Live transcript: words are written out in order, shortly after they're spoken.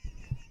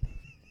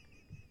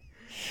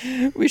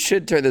We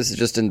should turn this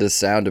just into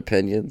sound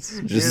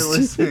opinions. You're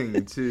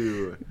listening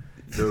to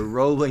the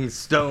Rolling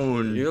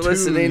Stone. You're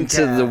listening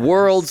to the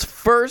world's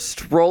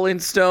first Rolling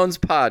Stones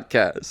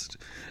podcast.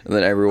 And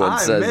then everyone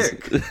says,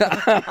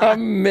 Mick.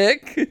 I'm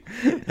Mick.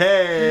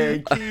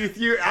 Hey, Keith,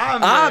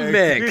 I'm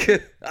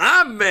Mick.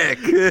 I'm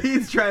Mick.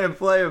 He's trying to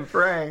play a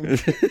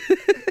prank.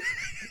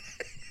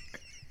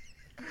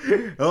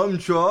 I'm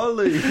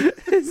Charlie.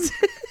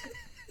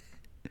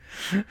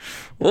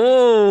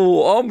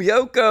 Oh, I'm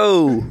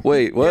Yoko.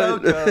 Wait,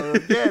 what?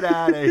 Yoko, get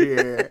out of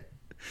here.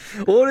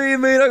 What do you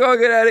mean I gotta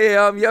get out of here?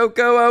 I'm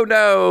Yoko. Oh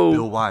no.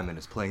 Bill Wyman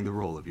is playing the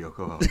role of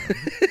Yoko Ono.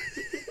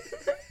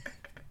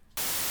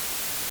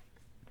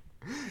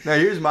 Now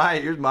here's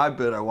my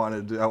bit I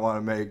want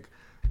to make.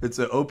 It's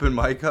an open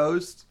mic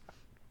host.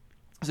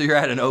 So you're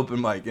at an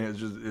open mic and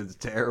it's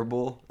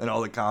terrible and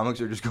all the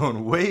comics are just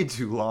going way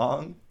too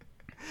long.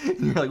 And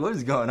you're like, what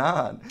is going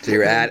on? So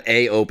you're at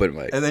a open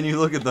mic. And then you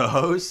look at the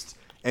host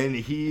and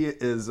he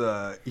is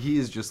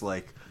just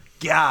like,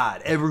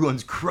 God,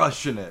 everyone's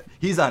crushing it.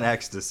 He's on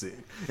ecstasy.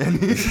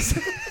 And he's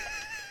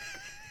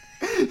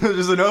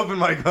there's an open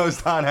mic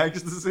host on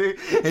ecstasy,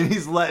 and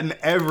he's letting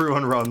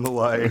everyone run the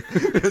light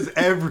because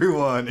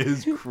everyone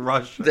is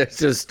crushing. That's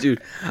just,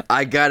 dude,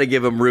 I gotta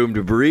give him room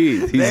to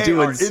breathe. They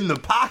are in the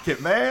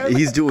pocket, man.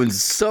 He's doing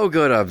so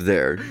good up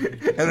there.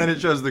 And then it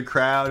shows the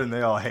crowd, and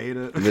they all hate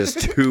it. There's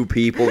two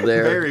people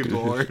there. Very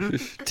bored.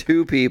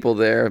 Two people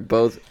there,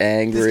 both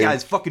angry. This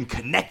guy's fucking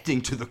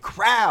connecting to the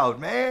crowd,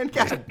 man.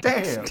 God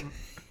damn.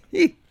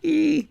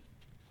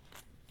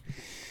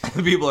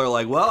 People are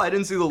like, well, I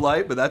didn't see the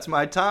light, but that's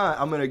my time.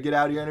 I'm going to get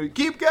out here and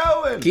keep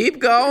going. Keep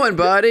going,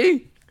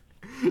 buddy.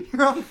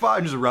 You're on fire.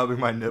 I'm just rubbing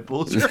my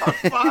nipples. You're on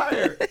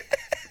fire.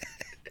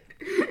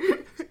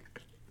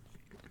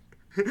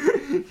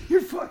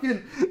 You're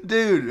fucking...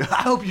 Dude,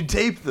 I hope you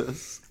tape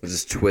this.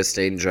 Just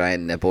twisting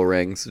giant nipple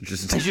rings.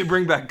 I should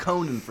bring back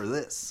Conan for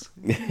this.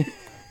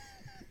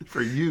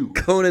 For you.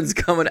 Conan's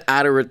coming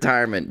out of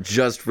retirement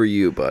just for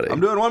you, buddy. I'm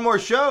doing one more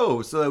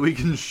show so that we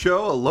can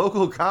show a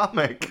local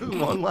comic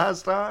one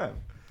last time.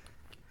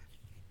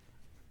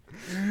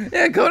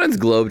 Yeah, Conan's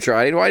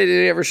globetrotting. Why didn't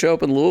he ever show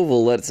up in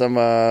Louisville? Let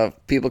some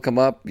people come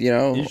up,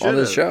 on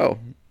his show.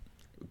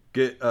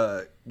 Get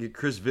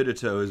Chris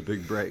Vitito his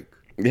big break.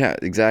 Yeah,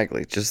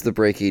 exactly. Just the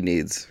break he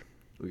needs.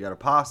 We got a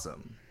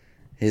possum.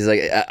 He's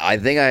like, I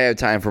think I have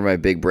time for my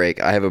big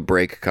break. I have a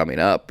break coming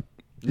up.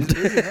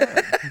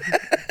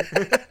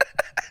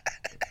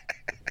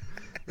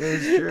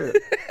 It's true.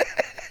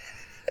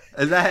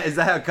 Is that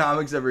how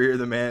comics ever hear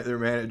their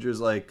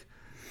managers like,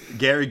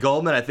 Gary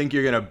Goldman, I think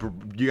you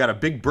got a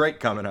big break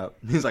coming up.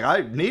 He's like,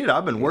 I've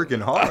been working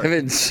hard.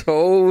 I'm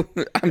so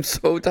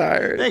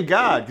tired. Thank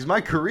God, because my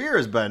career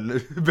has been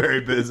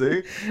very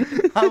busy.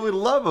 I would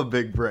love a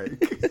big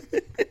break.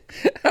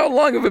 How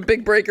long of a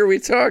big break are we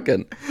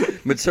talking?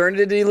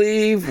 Maternity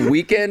leave,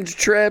 weekend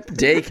trip,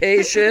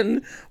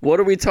 daycation? What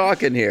are we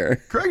talking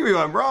here? Correct me if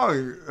I'm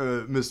wrong,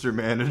 Mr.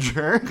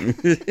 Manager.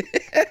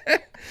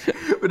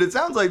 But it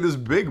sounds like this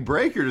big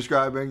break you're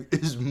describing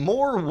is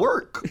more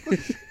work.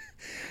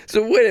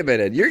 So wait a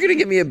minute. You're going to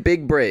give me a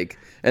big break,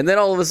 and then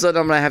all of a sudden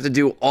I'm going to have to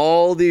do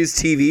all these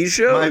TV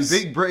shows? My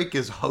big break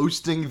is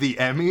hosting the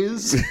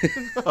Emmys.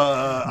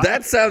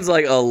 That sounds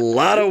like a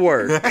lot of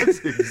work. That's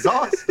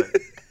exhausting.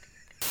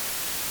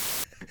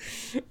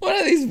 What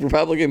are these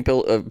Republican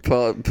All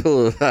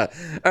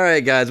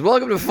right, guys,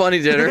 welcome to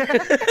Funny Dinner.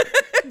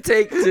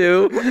 Take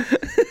 2.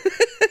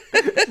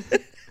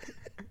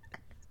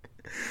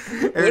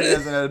 Aaron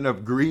hasn't had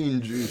enough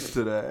green juice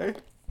today.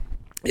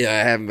 Yeah, I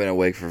haven't been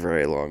awake for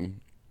very long.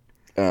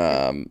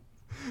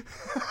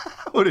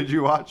 What did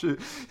you watch? A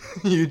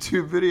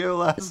YouTube video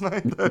last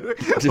night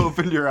that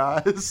opened your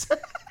eyes?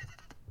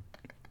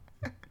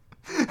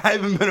 I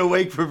haven't been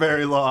awake for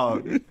very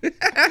long.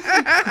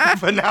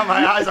 But now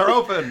my eyes are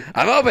open.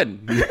 I'm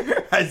open.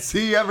 I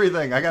see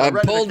everything. I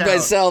pulled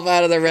myself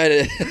out of the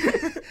Reddit.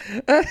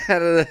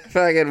 Out of the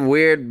fucking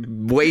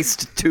weird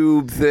waste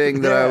tube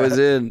thing that I was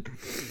in.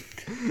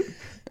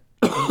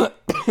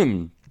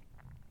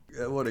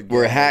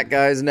 We're hat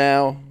guys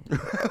now.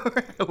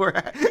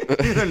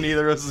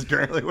 Neither of us is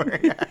currently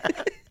wearing a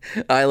hat.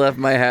 I left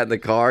my hat in the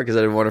car because I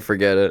didn't want to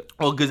forget it.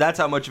 Well, because that's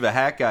how much of a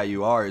hat guy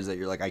you are, is that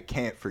you're like, I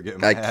can't forget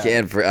my hat.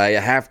 I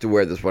have to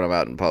wear this when I'm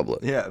out in public.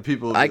 Yeah,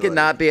 people. I could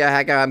not be a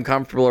hat guy. I'm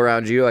comfortable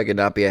around you. I could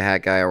not be a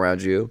hat guy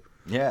around you.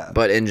 Yeah.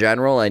 But in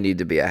general, I need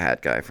to be a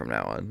hat guy from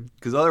now on.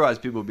 Because otherwise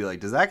people will be like,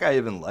 does that guy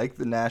even like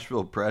the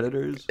Nashville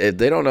Predators?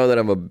 They don't know that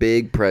I'm a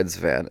big Preds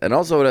fan. And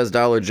also it has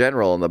Dollar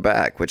General on the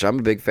back, which I'm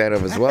a big fan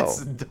of as well.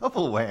 That's a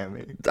double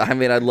whammy. I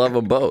mean, I love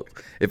them both.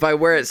 If I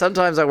wear it,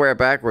 sometimes I wear it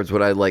backwards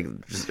when I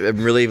am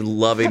really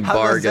loving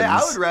bargains.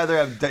 I would rather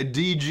have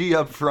DG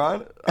up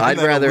front. I'd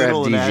rather have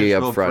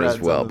DG up front as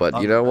well.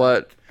 But you know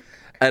what?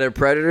 At a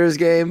Predators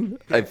game,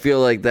 I feel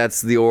like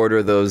that's the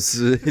order those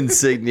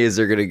insignias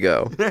are going to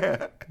go.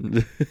 Yeah.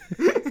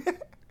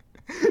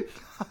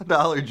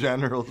 Dollar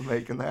General's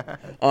making that.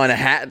 On a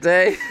hat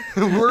day?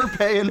 We're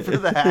paying for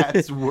the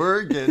hats.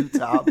 We're getting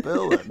top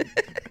billing.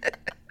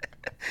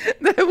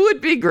 That would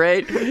would be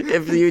great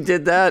if you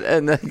did that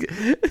and then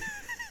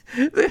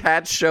the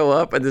hats show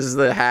up and this is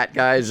the hat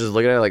guy is just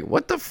looking at it like,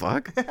 what the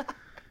fuck?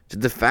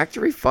 Did the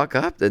factory fuck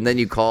up? And then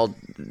you called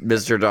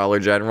Mr. Dollar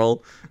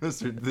General.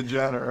 Mr. the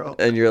General.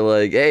 And you're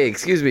like, hey,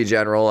 excuse me,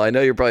 General. I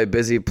know you're probably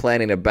busy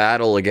planning a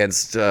battle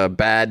against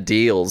bad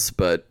deals,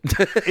 but...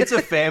 It's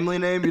a family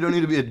name. You don't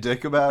need to be a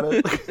dick about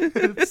it.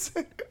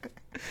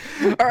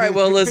 All right,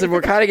 well, listen,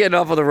 we're kind of getting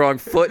off on the wrong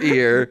foot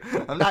here.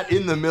 I'm not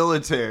in the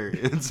military.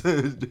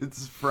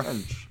 It's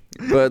French.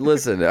 But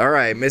listen, all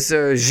right,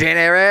 Mr.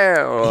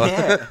 General.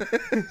 Yeah.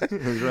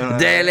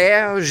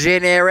 Delaire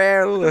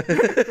General.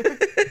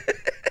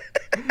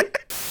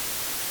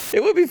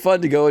 It would be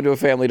fun to go into a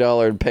Family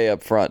Dollar and pay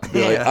up front.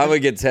 Be like, I'm going to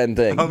get 10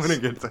 things. I'm going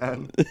to get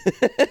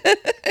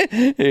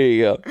 10. Here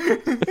you go.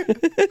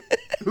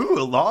 Ooh,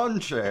 a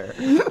lawn chair.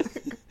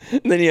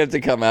 And then you have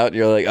to come out and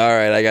you're like, all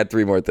right, I got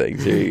 3 more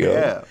things. Here you go.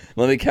 Yeah.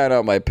 Let me count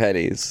out my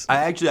pennies.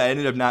 I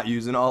ended up not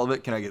using all of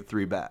it. Can I get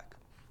 3 back?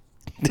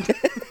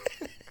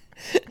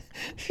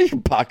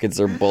 Your pockets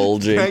are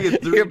bulging.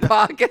 Your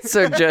pockets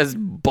are just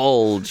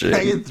bulging.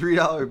 Can I get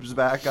 $3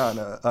 back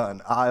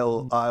on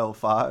aisle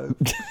 5?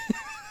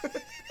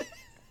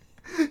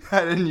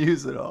 I didn't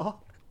use it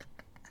all.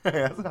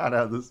 That's not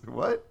how this...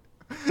 What?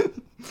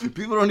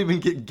 People don't even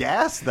get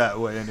gas that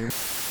way anymore.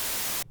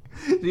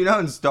 Do you know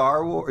in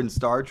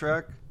Star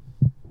Trek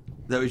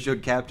that we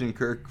showed Captain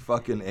Kirk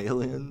fucking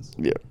aliens?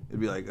 Yeah.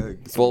 It'd be like...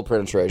 full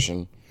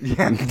penetration.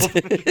 Yeah.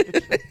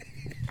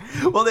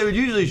 Well, they would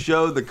usually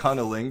show the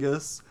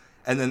cunnilingus,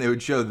 and then they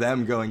would show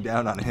them going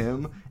down on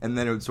him, and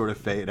then it would sort of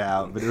fade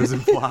out, but it was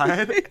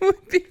implied. It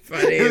would be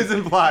funny. It was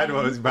implied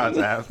what was about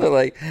to happen.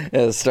 Like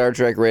Star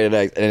Trek rated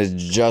X, and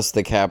it's just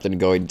the captain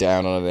going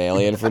down on an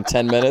alien for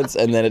 10 minutes,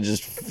 and then it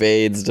just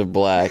fades to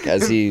black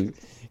as he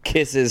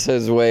kisses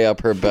his way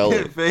up her belly.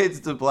 It fades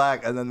to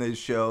black, and then they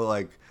show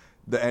like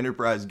the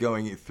Enterprise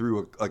going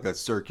through a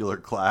circular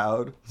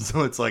cloud.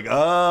 So it's like,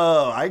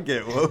 oh, I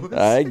get what.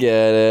 I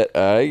get it.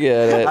 I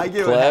get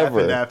Clever. What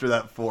happened after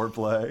that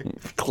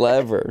foreplay.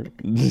 Clever.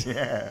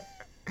 Yeah.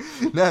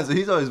 No, so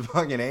he's always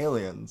fucking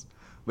aliens.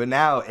 But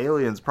now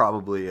aliens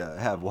probably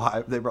have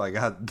Wi-Fi. They probably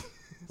got...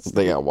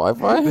 They got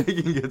Wi-Fi?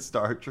 They can get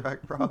Star Trek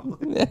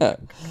probably. Yeah.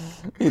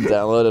 You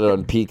download it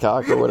on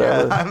Peacock or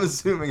whatever. Yeah, I'm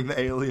assuming the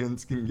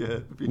aliens can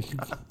get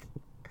Peacock.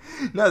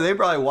 No, they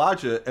probably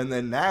watch it, and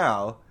then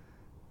now...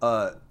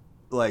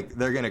 like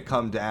they're gonna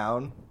come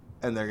down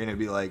and they're gonna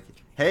be like,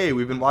 hey,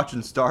 we've been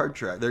watching Star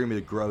Trek. They're gonna be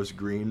the gross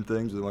green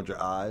things with a bunch of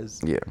eyes.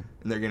 Yeah.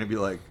 And they're gonna be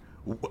like,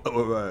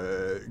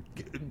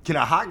 can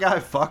a hot guy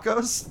fuck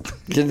us?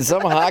 Can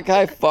some hot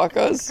guy fuck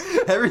us?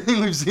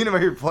 Everything we've seen about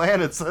your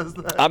planet says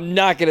that. I'm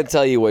not gonna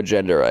tell you what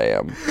gender I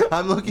am.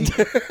 I'm looking.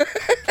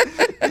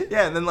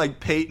 Yeah, and then like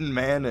Peyton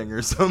Manning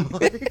or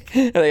something.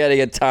 And they gotta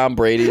get Tom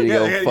Brady to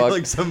go fuck. fuck.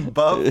 Like some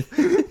buff.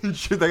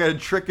 They gotta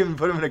trick him and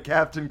put him in a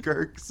Captain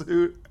Kirk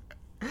suit.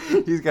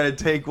 He's gotta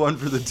take one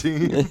for the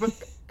team.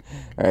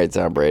 All right,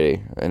 Tom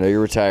Brady. I know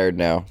you're retired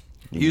now.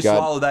 You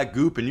swallow that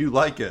goop and you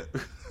like it.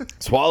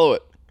 Swallow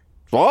it.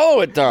 Swallow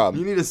it, Tom.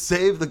 You need to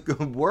save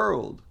the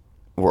world.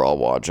 We're all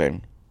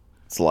watching.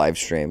 It's live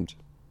streamed.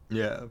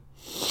 Yeah.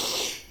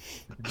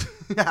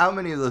 How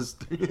many of those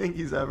do you think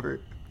he's ever...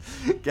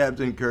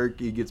 Captain Kirk,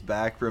 he gets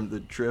back from the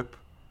trip.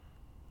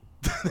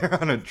 They're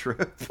on a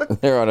trip.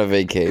 They're on a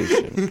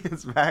vacation. He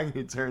gets back,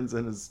 he turns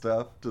in his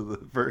stuff to the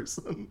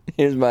person.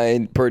 Here's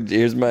my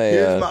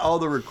all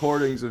the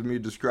recordings of me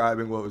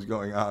describing what was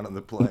going on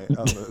the plane,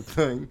 on the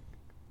thing.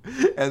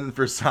 And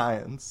for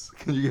science,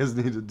 because you guys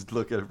need to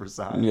look at it for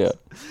science. Yeah.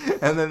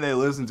 And then they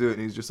listen to it,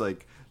 and he's just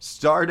like,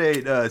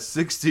 Stardate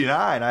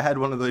 69. I had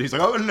one of those. He's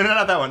like, oh, no,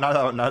 not that one. Not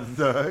that one. Not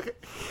the...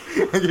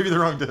 I gave you the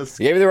wrong disc.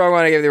 You gave me the wrong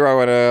one. I gave you the wrong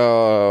one.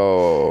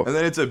 Oh. And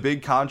then it's a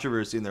big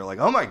controversy, and they're like,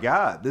 oh, my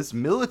God, this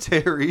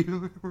military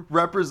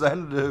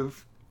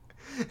representative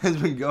has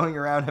been going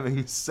around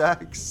having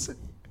sex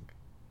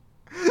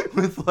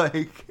with,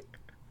 like...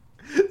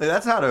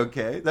 That's not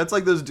okay. That's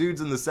like those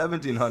dudes in the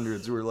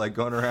 1700s who were like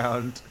going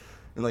around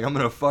and like, I'm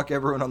gonna fuck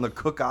everyone on the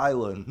Cook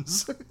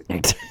Islands.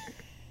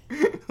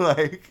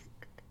 Like,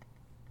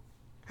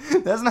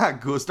 that's not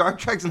cool. Star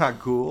Trek's not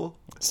cool.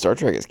 Star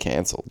Trek is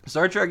canceled.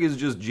 Star Trek is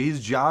just, geez,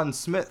 John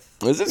Smith.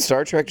 Isn't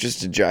Star Trek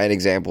just a giant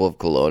example of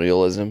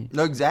colonialism?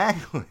 No,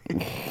 exactly.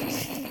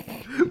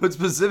 But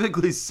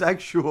specifically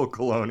sexual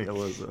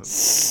colonialism.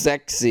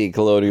 Sexy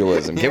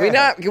colonialism. Can we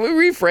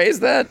rephrase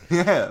that?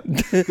 Yeah.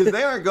 Because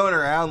they aren't going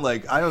around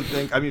like, I don't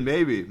think, I mean,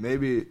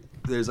 maybe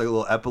there's like a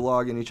little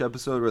epilogue in each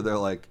episode where they're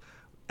like,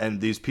 and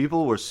these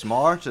people were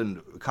smart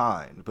and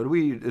kind, but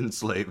we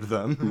enslaved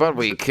them. But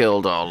we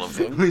killed all of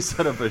them. We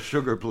set up a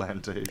sugar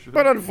plantation.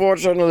 But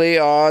unfortunately,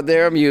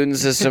 their immune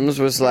systems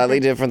were slightly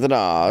different than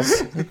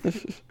ours.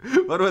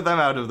 But with them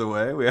out of the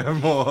way, we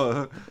have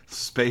more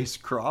space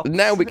crops.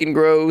 Now we can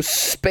grow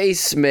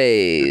space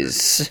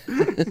maize.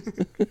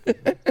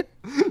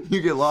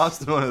 You get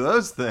lost in one of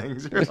those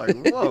things, you're like,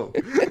 whoa.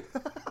 I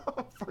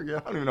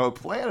don't even know what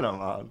planet I'm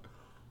on.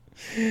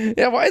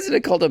 Yeah, why isn't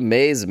it called a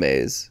maze?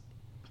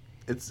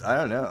 I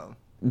don't know.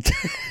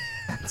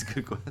 That's a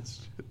good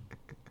question.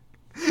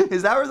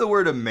 Is that where the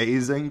word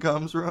amazing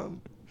comes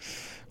from?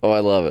 Oh,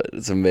 I love it.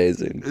 It's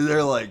amazing.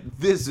 They're like,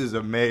 this is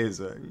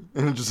amazing.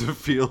 And it's just a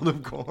field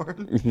of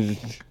corn.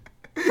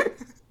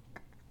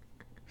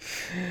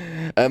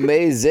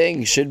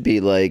 Amazing should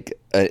be like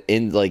that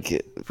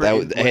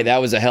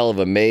was a hell of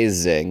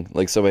amazing.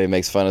 Like somebody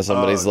makes fun of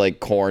somebody's like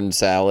corn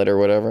salad or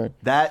whatever.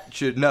 That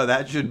should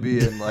be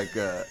in like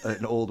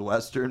an old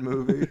Western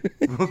movie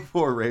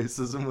before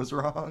racism was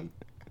wrong.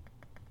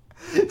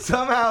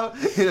 Somehow,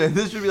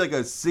 this should be like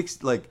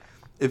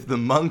if the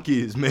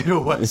Monkees made a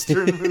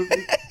Western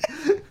movie,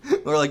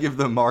 or like if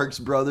the Marx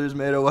Brothers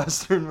made a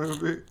Western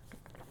movie.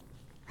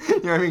 You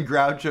know what I mean?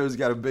 Groucho's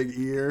got a big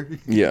ear.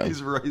 Yeah.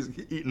 He's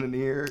eating an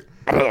ear.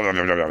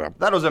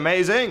 That was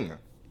amazing.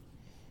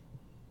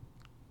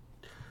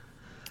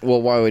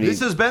 Well, why would he? This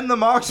has been the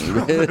Marx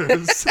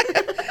Brothers.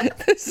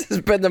 This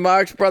has been the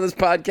Marx Brothers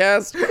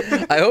podcast.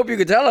 I hope you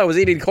could tell I was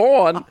eating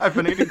corn. I've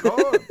been eating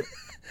corn.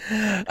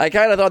 I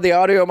kind of thought the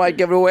audio might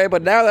give it away,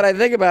 but now that I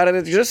think about it,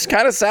 it just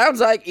kind of sounds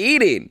like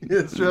eating.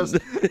 It's just...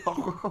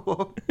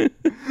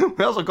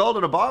 We also called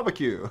it a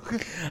barbecue.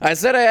 I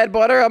said I had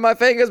butter on my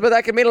fingers, but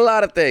that could mean a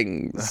lot of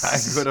things. I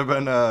could have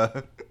been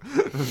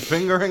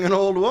fingering an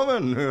old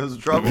woman who has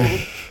trouble.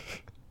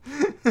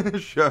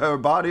 Her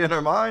body and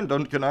her mind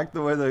don't connect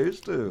the way they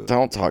used to.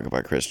 Don't talk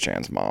about Chris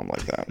Chan's mom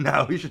like that.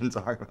 No, we shouldn't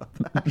talk about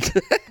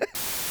that.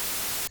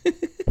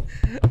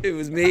 It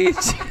was me.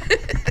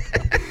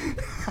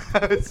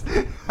 I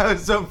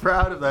was so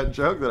proud of that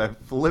joke that I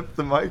flipped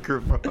the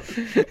microphone.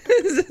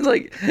 It's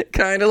like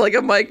kind of like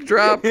a mic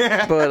drop,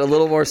 Yeah. but a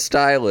little more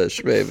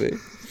stylish, maybe.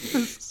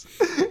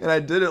 And I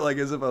did it like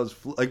as if I was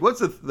what's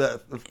the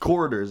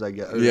quarters I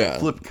get? Yeah.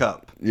 Flip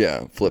cup.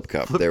 Yeah, flip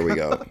cup. There we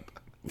go.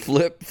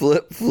 Flip,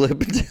 flip,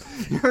 flip.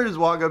 You ever just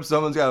walk up,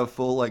 someone's got a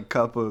full like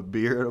cup of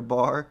beer at a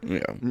bar, Yeah.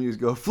 and you just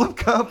go flip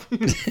cup, you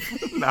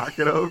just knock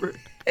it over.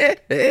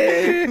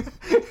 It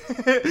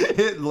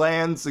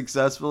lands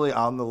successfully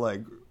on the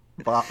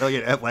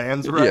it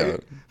lands right, Yeah.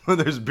 but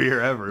there's beer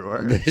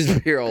everywhere. There's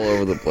beer all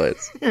over the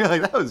place. You're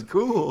like, that was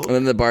cool. And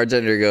then the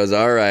bartender goes,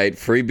 "All right,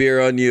 free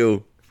beer on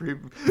you." Free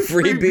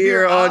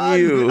beer on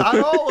you.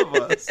 on all of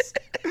us.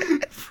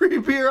 Free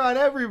beer on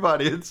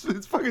everybody. It's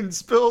fucking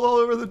spilled all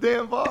over the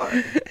damn bar.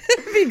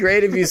 It'd be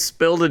great if you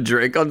spilled a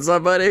drink on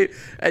somebody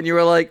and you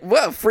were like,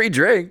 "Well, free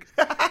drink."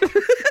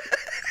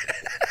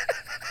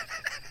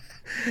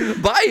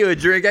 Buy you a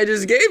drink. I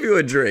just gave you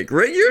a drink.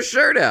 Wring your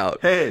shirt out.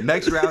 Hey,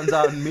 next round's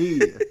on me.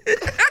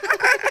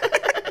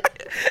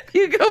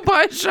 You go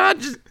buy a shot,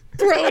 just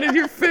throw it in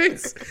your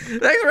face.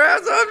 Next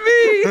round's on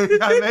me.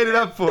 I made it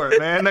up for it,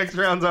 man. Next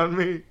round's on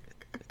me.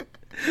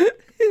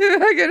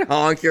 I can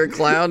honk your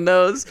clown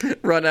nose,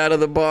 run out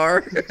of the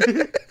bar.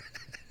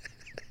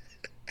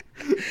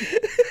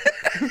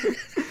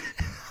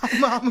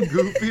 I'm a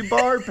goofy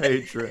bar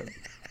patron.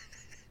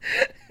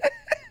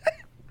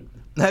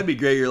 That'd be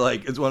great. You're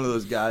like, it's one of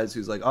those guys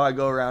who's like, oh, I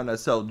go around and I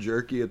sell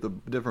jerky at the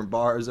different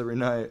bars every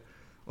night.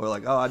 Or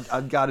like, oh,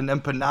 I've got an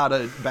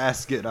empanada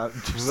basket. I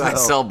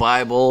sell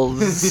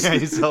Bibles. Yeah,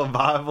 you sell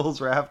Bibles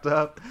wrapped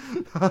up.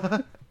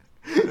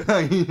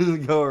 You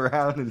just go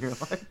around and you're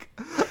like,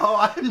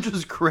 oh, I'm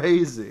just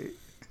crazy.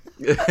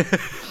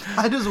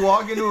 I just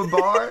walk into a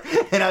bar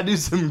and I do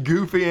some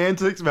goofy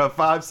antics about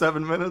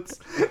 5-7 minutes.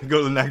 Go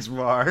to the next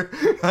bar.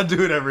 I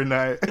do it every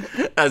night.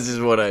 That's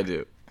just what I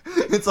do.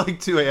 It's like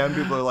 2 a.m.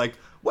 People are like,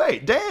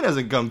 wait, Dan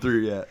hasn't come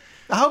through yet.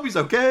 I hope he's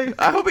okay.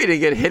 I hope he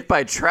didn't get hit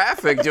by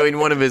traffic doing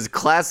one of his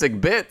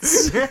classic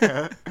bits.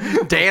 Yeah.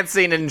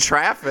 Dancing in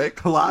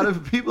traffic. A lot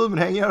of people have been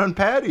hanging out on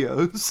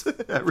patios.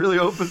 That really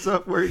opens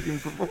up where he can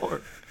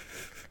perform.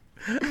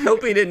 I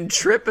hope he didn't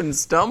trip and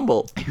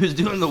stumble. He was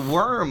doing the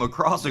worm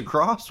across a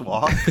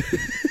crosswalk.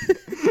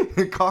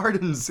 The car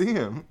didn't see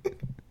him.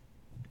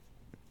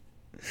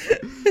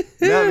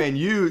 No, man,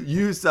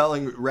 you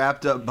selling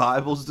wrapped up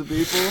Bibles to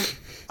people,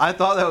 I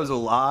thought that was a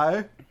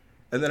lie,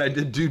 and then I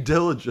did due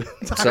diligence.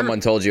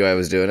 Someone told you I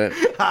was doing it?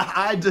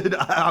 I did.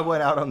 I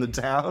went out on the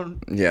town.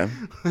 Yeah.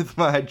 With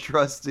my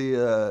trusty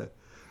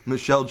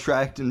Michelle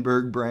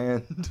Trachtenberg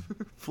brand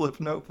flip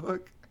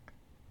notebook.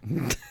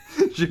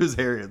 She was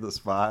Harriet the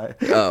Spy.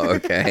 Oh,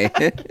 okay.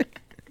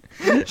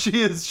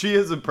 She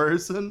is a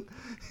person.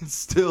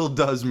 Still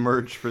does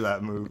merch for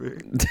that movie.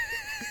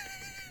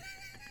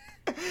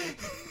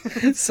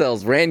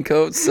 Sells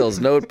raincoats, sells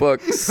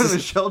notebooks.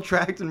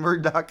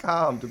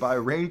 MichelleTrachtenberg.com to buy a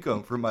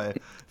raincoat for my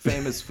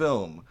famous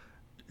film.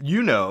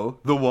 You know,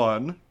 the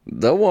one.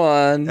 The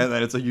one. And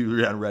then it's like you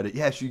on Reddit.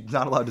 Yeah, she's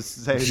not allowed to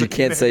say. She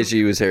can't say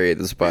she was Harriet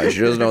the Spy.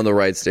 She doesn't own the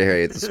rights to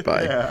Harriet the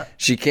Spy. Yeah.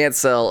 She can't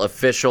sell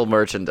official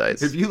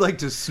merchandise. If you like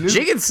to snoop,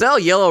 She can sell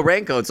yellow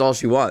raincoats all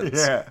she wants.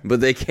 Yeah. But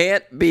they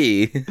can't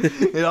be.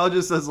 it all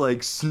just says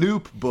like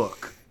Snoop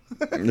book.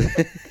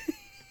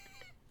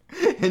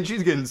 And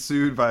she's getting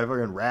sued by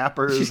fucking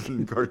rappers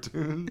and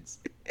cartoons.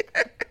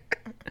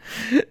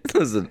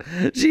 Listen,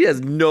 she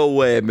has no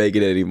way of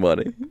making any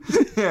money.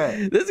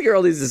 Yeah. This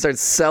girl needs to start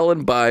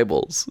selling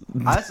Bibles.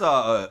 I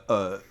saw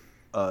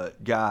a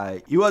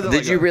guy. He wasn't.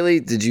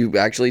 Did you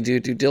actually do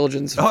due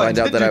diligence and Oh, I find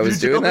out did that do I was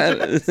due doing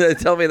that?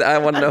 Tell me that. I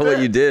want to know what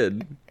you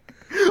did.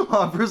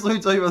 First, let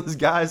me tell you about this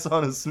guy I saw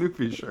in a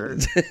Snoopy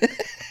shirt.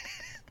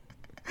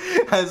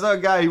 I saw a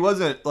guy. He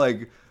wasn't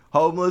like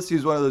homeless. He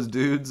was one of those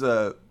dudes.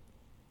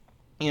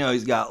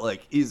 He's got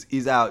like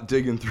he's out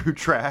digging through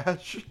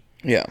trash.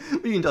 Yeah.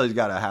 But you can tell he's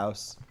got a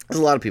house. There's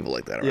a lot of people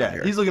like that around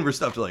here. He's looking for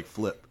stuff to like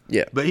flip.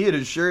 Yeah. But he had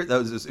a shirt that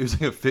was just, it was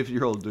like a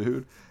 50-year-old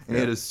dude, and he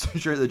had a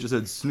shirt that just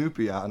had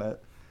Snoopy on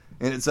it,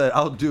 and it said,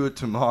 "I'll do it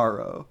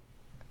tomorrow."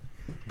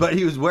 But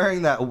he was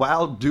wearing that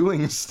while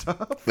doing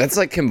stuff. That's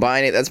like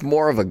combining. That's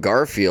more of a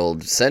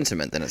Garfield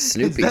sentiment than a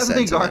Snoopy It's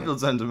definitely sentiment. Garfield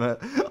sentiment.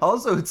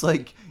 Also, it's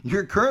like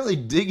you're currently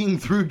digging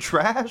through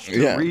trash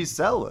to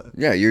resell it.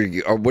 Yeah,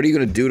 what are you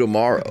going to do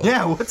tomorrow?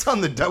 Yeah, what's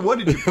on the what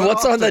did you put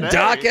What's off on the today?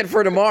 docket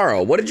for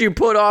tomorrow? What did you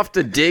put off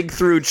to dig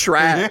through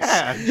trash?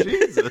 Yeah,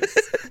 Jesus.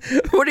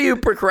 What are you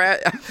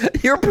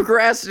You're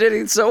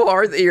procrastinating so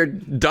hard that you're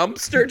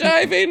dumpster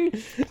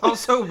diving?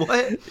 Also,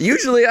 what?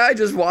 Usually I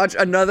just watch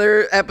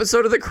another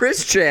episode of the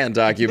Chris Chan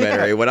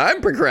documentary when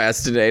I'm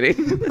procrastinating.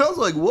 And I was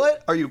like,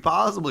 what are you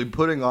possibly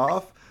putting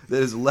off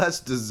that is less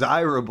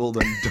desirable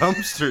than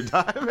dumpster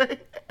diving?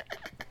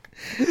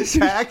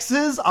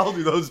 Taxes? I'll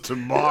do those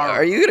tomorrow.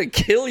 Are you going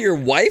to kill your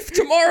wife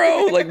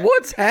tomorrow? Like,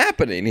 what's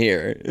happening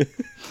here?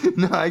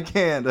 No, I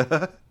can't.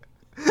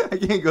 I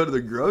can't go to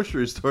the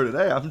grocery store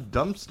today. I'm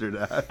dumpster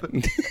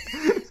diving.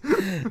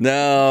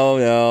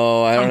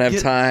 No, I don't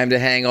have time to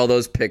hang all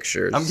those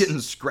pictures. I'm getting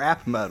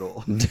scrap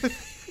metal.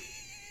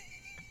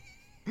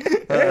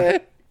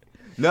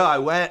 No,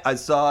 I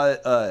saw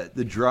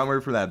the drummer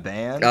from that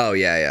band. Oh,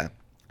 yeah.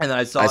 And then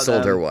I I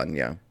sold her one,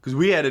 yeah. Because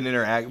we had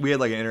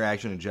like an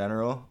interaction in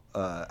general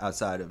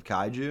outside of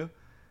Kaiju.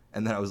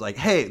 And then I was like,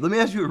 hey, let me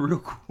ask you a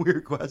real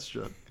weird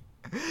question.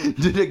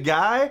 Did a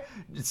guy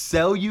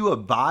sell you a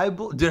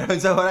Bible?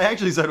 So what I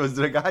actually said was,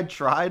 did a guy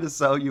try to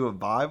sell you a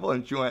Bible?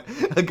 And she went,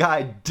 a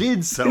guy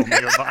did sell me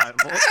a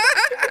Bible.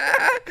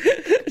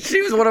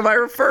 She was one of my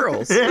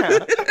referrals. Yeah.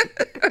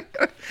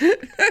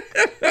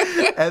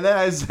 And then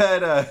I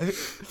said,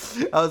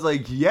 I was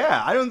like,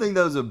 yeah, I don't think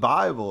that was a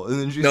Bible. And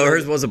then she said,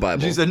 hers was a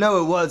Bible. She said,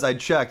 no, it was. I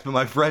checked, but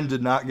my friend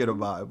did not get a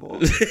Bible.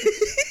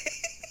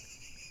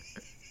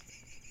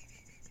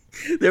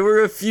 There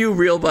were a few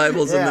real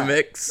Bibles in the Yeah.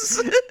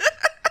 mix.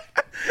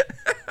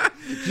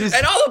 Just,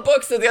 And all the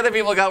books that the other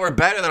people got were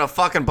better than a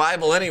fucking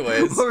Bible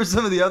anyways. what were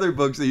some of the other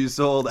books that you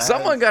sold?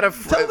 Someone got a...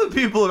 Tell the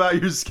people about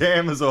your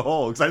scam as a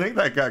whole, because I think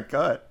that got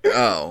cut.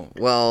 Oh,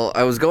 well,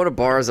 I was going to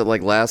bars at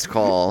like last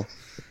call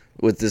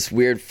with this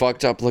weird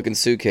fucked up looking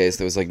suitcase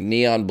that was like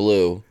neon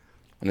blue.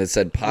 And it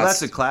said Well,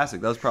 that's a classic.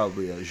 That was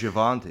probably a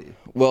Giovanti.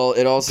 Well,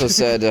 it also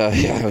said,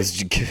 it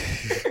was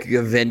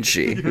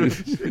Givenchy.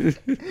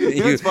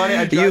 It's funny.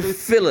 You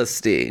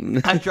Philistine.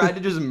 I tried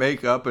to just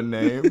make up a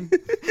name.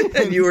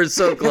 And you were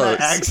so close.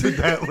 I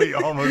accidentally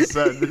almost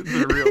said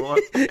the real one.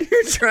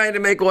 You're trying to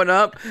make one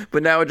up,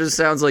 but now it just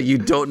sounds like you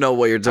don't know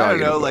what you're I talking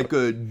don't know, about. like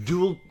a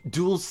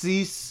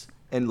Dulcis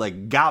and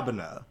like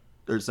Gabbana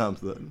or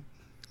something.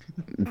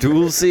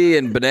 Dulce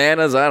and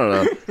bananas, I don't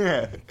know.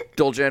 Yeah.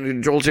 Dolce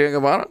and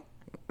Gabbana?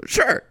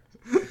 Sure.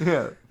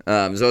 Yeah. So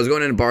I was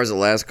going into bars at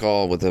last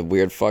call with a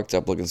weird fucked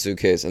up looking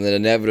suitcase, and then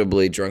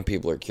inevitably drunk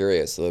people are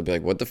curious. So they'll be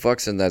like, what the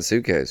fuck's in that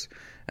suitcase?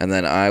 And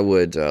then I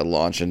would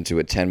launch into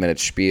a 10-minute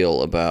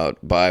spiel about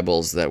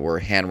Bibles that were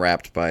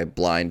hand-wrapped by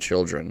blind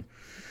children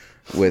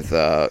with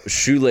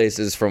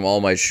shoelaces from all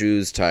my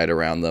shoes tied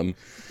around them.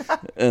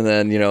 And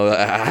then,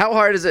 how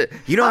hard is it?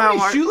 You know How how many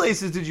hard...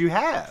 shoelaces did you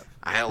have?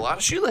 I had a lot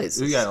of shoelaces.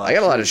 You got a lot I got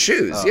of a lot of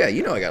shoes. shoes. Oh. Yeah,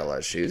 I got a lot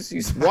of shoes.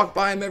 You walk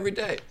by them every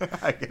day.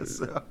 I guess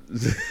so.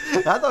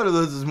 I thought of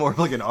those as more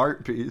like an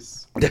art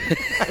piece. I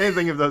didn't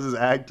think of those as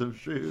active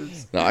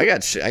shoes. No, I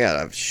got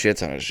a shit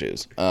ton of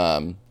shoes.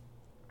 And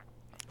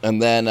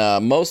then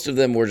most of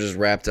them were just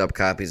wrapped up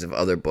copies of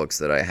other books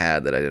that I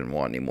had that I didn't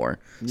want anymore.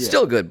 Yeah.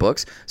 Still good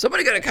books.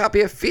 Somebody got a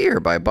copy of Fear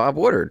by Bob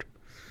Woodard.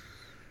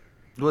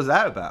 What was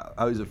that about?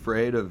 I was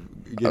afraid of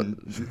getting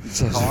I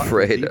was caught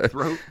afraid. in the deep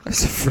throat.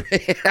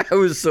 I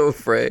was so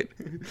afraid.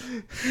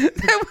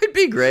 That would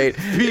be great.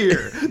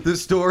 Fear, the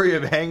story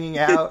of hanging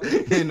out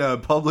in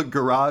public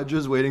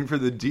garages waiting for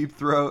the deep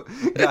throat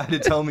guy to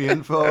tell me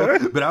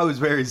info. But I was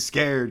very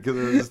scared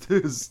because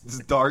it was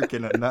dark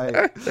and at night.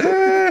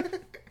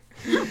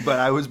 But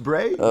I was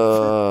brave.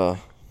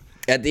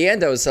 At the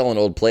end, I was selling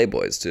old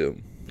Playboys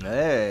too.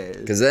 Hey.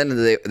 Because then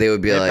they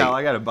would be Hey, like, pal,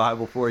 I got a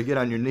Bible for you. Get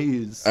on your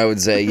knees. I would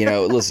say,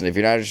 listen, if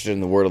you're not interested in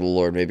the word of the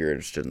Lord, maybe you're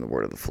interested in the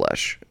word of the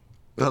flesh.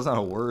 That's not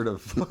a word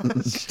of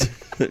flesh.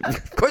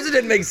 Of course it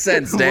didn't make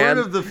sense, The Dan.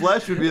 word of the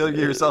flesh would be like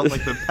yourself,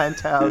 like the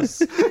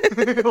penthouse,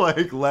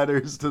 like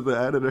letters to the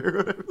editor,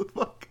 whatever the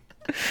fuck.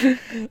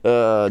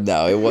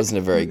 No, it wasn't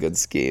a very good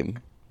scheme.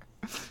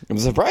 I'm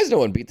surprised no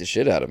one beat the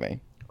shit out of me.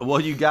 Well,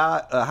 you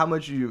got how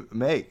much you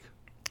make?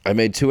 I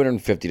made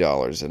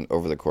 $250 and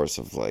over the course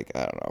of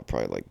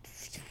probably like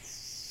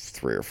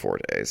 3 or 4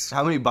 days.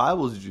 How many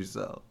Bibles did you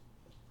sell?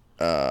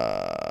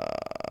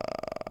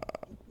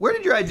 Where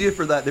did your idea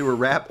for that they were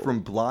wrapped from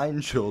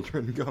blind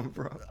children come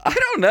from? I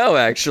don't know,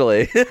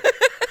 actually.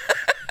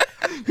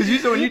 Because you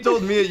So when you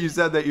told me it, you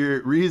said that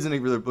your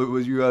reasoning for the book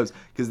was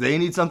because they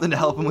need something to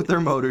help them with their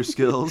motor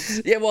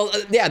skills. Yeah, well,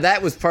 yeah,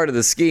 that was part of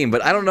the scheme,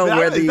 but I don't know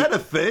where Is that a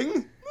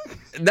thing?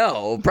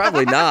 No,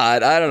 probably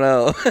not. I don't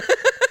know.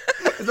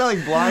 It's not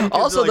like blind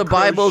kids Also, are, like, the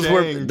Bibles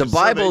were crocheting just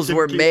so they can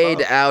were keep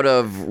made up. out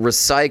of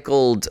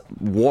recycled,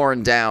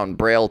 worn down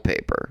Braille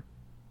paper.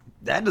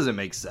 That doesn't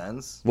make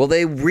sense. Well,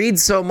 they read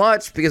so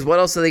much because what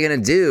else are they gonna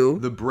do?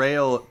 The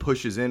Braille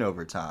pushes in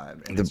over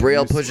time. And The it's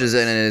Braille useless. pushes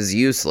in and is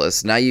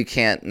useless. Now you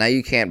can't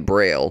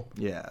Braille,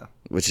 Yeah.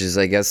 which is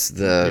I guess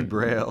the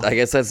Braille. I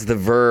guess that's the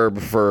verb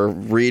for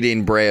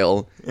reading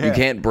Braille. You Yeah.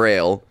 can't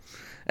Braille,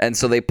 and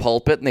so they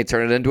pulp it and they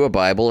turn it into a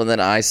Bible and then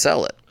I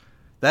sell it.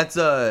 That's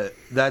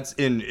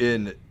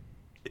in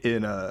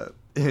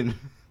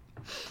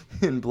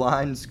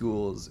blind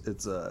schools.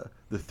 It's the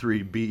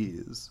 3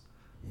 B's.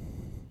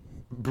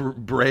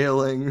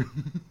 Brailing,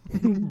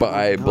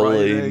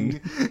 Bibling.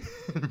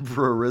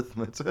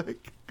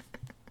 arithmetic,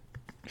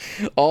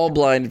 All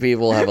blind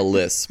people have a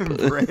lisp.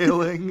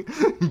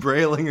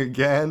 brailing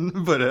again,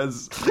 but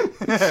as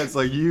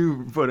like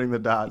you putting the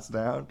dots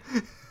down,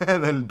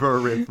 and then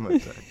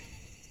arithmetic.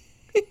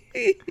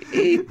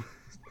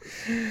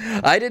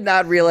 I did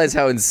not realize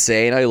how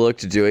insane I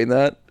looked doing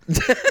that.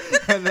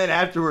 And then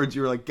afterwards,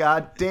 you were like,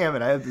 "God damn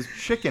it! I have this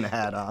chicken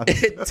hat on."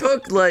 It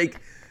took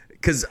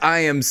because I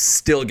am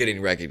still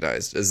getting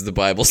recognized as the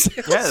Bible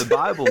salesman. Yeah, the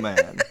Bible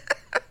man.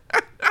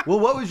 Well,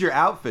 what was your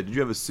outfit? Did you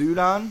have a suit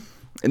on?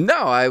 No,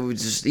 I would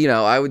just,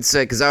 I would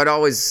say, because I would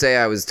always say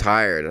I was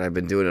tired, and I've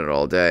been doing it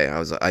all day.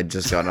 I'd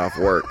just gotten off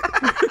work.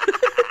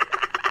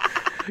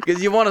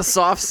 Because you want a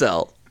soft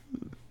sell.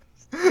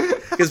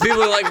 Because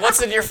people are like,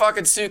 what's in your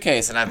fucking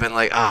suitcase? And I've been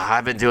like,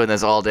 I've been doing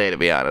this all day, to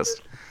be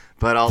honest.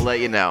 But I'll let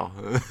you know.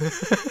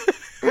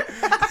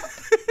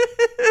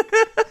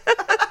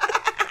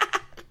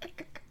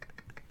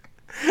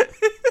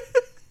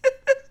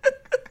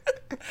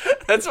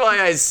 That's why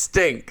I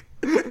stink.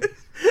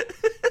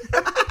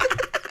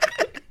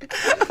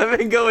 I've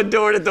been going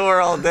door to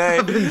door all day.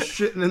 I've been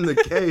shitting in the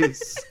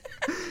case.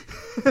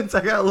 I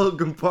got a little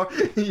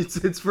compartment.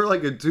 It's for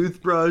like a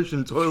toothbrush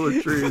and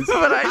toiletries.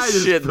 But I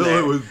just shit fill there.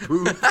 it with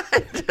poop.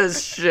 I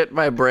just shit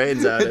my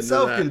brains out. It's into that.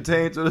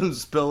 self-contained, so it doesn't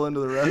spill into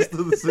the rest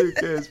of the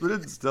suitcase, but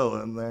it's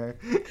still in there.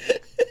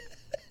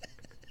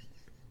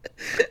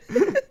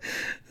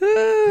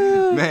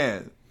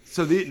 Man.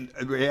 So they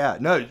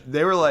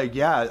were like,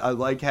 I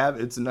like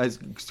it's a nice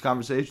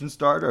conversation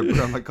starter. I put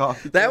it on my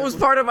coffee That table. was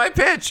part of my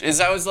pitch.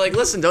 Is I was like,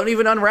 listen, don't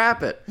even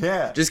unwrap it.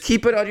 Yeah. Just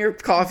keep it on your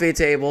coffee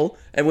table.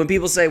 And when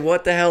people say,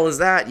 what the hell is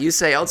that? You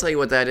say, I'll tell you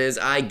what that is.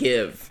 I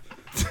give.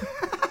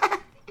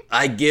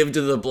 I give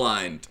to the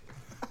blind.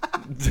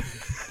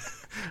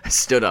 I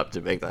stood up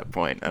to make that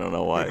point. I don't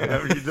know why.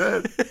 Yeah, you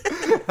did.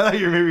 I thought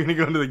you were maybe going to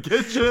go into the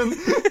kitchen.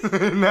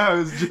 No,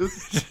 it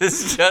was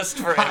just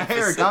for Hi, emphasis.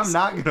 Eric, I'm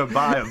not going to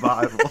buy a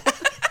Bible.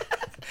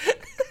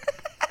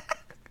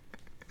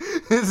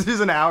 This is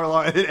an hour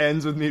long. It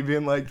ends with me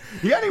being like,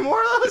 you got any more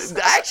of those?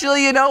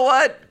 Actually, you know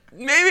what?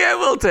 Maybe I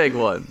will take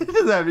one.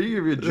 Does that mean you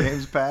give me a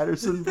James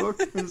Patterson book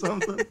or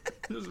something?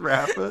 Just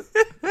wrap it.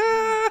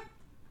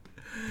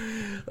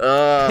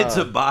 It's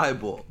a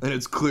Bible, and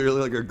it's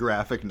clearly like a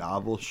graphic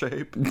novel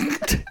shape.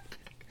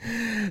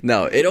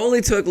 No, it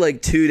only took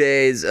like 2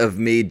 days of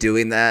me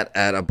doing that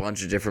at a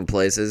bunch of different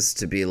places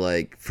to be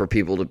like, for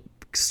people to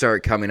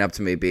start coming up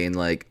to me being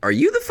like, are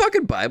you the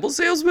fucking Bible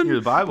salesman? You're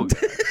the Bible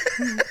guy.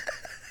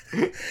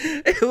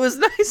 It was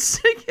nice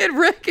to get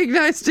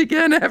recognized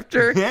again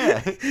after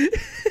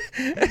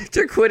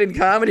after quitting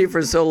comedy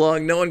for so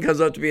long. No one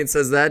comes up to me and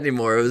says that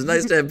anymore. It was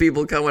nice to have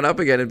people coming up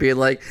again and being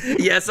like,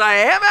 yes, I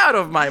am out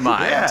of my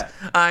mind. Yeah.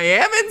 I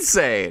am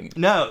insane.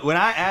 No, when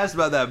I asked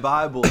about that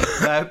Bible,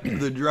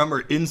 the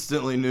drummer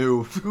instantly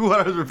knew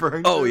what I was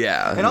referring to. Oh,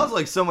 yeah. And also,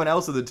 like, someone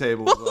else at the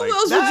table was Who like,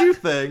 else would that you-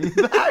 thing.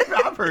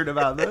 I've heard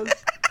about this.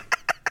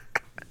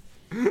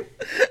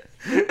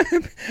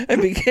 I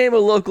became a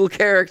local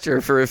character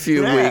for a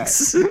few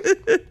weeks.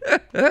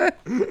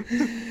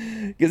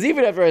 Because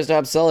even after I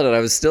stopped selling it, I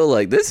was still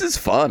like, this is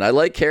fun. I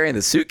like carrying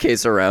the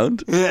suitcase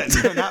around. Yeah,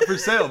 not for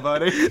sale,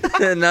 buddy.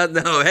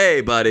 No,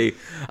 hey, buddy,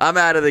 I'm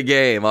out of the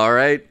game, all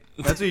right?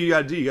 That's what you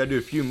gotta do. You gotta do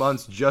a few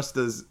months just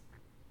as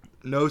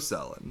no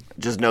selling.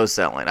 Just no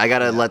selling. I got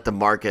to let the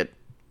market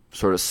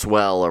sort of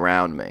swell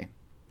around me.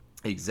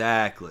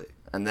 Exactly.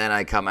 And then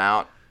I come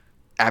out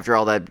after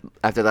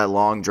that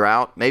long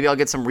drought. Maybe I'll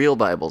get some real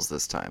Bibles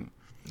this time.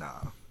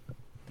 No.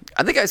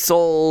 I think I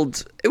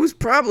sold, it was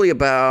probably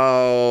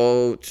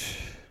about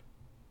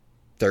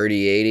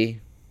 30,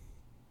 80.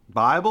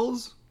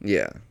 Bibles?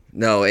 Yeah.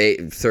 No,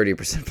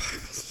 30%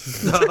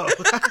 Bibles. No.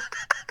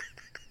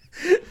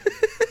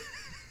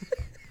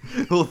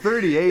 Well,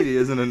 30/80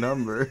 isn't a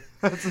number.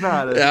 That's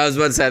not it. I was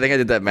about to say, I think I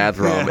did that math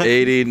wrong.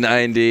 80,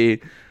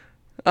 90,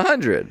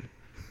 100.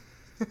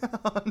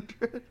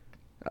 100.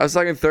 I was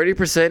talking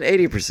 30%,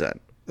 80%.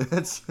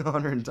 That's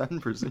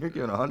 110%. You're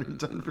giving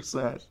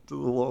 110% to the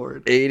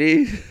Lord.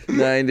 80,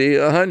 90,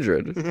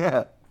 100.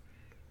 Yeah.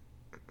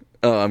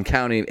 Oh, I'm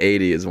counting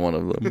 80 as one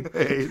of them.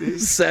 80.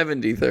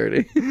 70,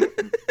 30.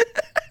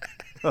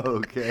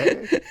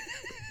 Okay.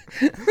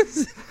 I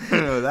don't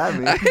know what that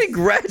means. I didn't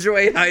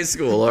graduate high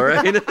school, all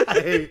right?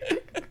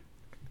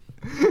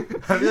 I feel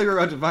like we're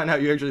about to find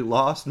out you actually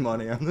lost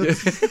money on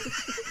this.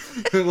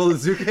 Well, the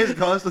suitcase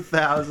cost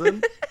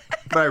 $1,000,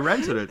 but I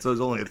rented it, so it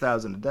was only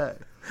 $1,000 a day.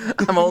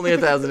 I'm only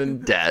 $1,000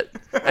 in debt,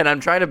 and I'm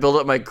trying to build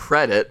up my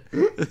credit,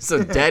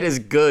 so debt is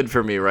good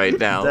for me right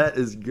now. That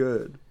is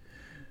good.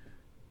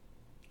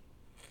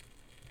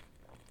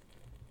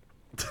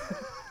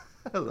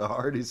 That was a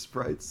hearty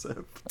Sprite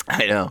sip.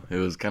 I know. It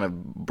was kind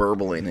of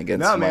burbling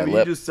against No, my maybe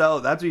lip. you just sell.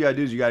 That's what you gotta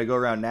do. Is you gotta go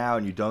around now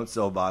and you don't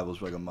sell Bibles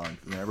for like a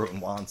month, and everyone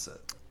wants it.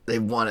 They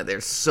want it.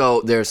 They're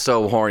so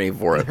horny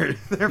for it.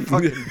 They're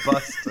fucking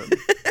busted.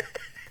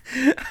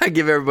 I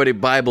give everybody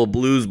Bible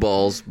blues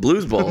balls.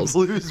 Blues balls.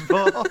 Blues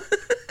ball.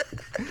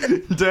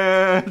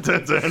 Dun,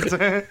 dun, dun,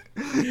 dun.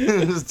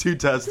 There's two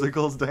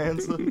testicles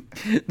dancing.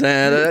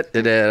 Da, da,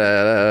 da,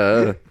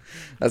 da, da.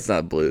 That's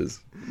not blues.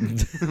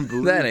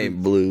 That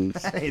ain't blues.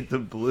 That ain't the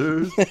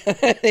blues.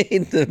 That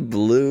ain't the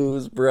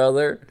blues,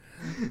 brother.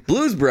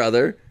 Blues,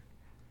 brother.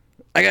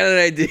 I got an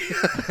idea.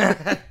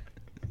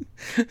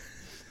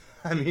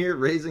 I'm here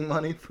raising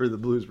money for the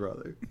Blues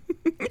Brother.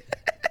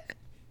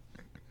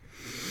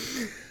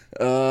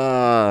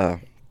 No,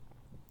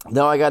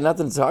 I got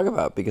nothing to talk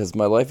about because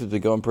my life has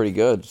been going pretty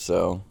good.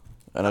 So,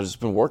 and I've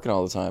just been working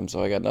all the time,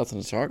 so I got nothing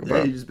to talk Yeah,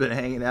 about. you just been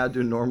hanging out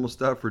doing normal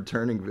stuff,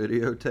 returning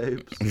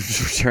videotapes.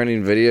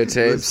 Returning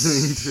videotapes.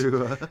 Listening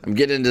to, I'm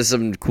getting into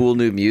some cool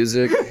new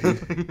music.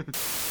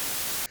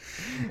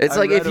 It's I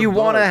like read if a you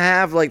want to book.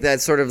 have like that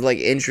sort of like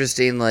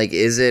interesting like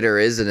is it or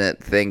isn't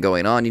it thing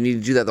going on, you need to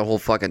do that the whole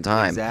fucking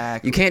time.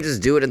 Exactly. You can't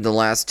just do it in the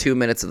last 2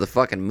 minutes of the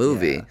fucking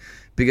movie. Yeah.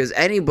 Because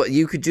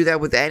you could do that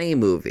with any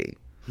movie.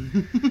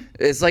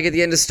 It's like at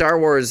the end of Star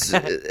Wars.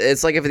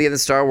 It's like if at the end of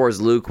Star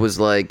Wars, Luke was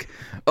like,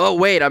 "Oh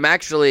wait,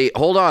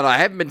 hold on, I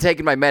haven't been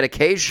taking my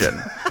medication,"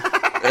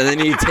 and then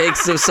he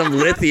takes some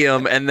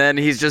lithium, and then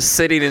he's just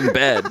sitting in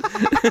bed.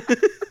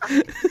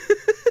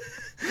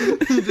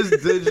 You just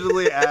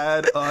digitally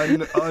add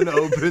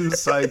unopened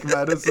psych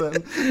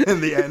medicine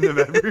in the end of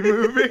every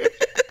movie.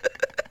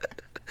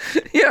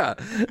 Yeah,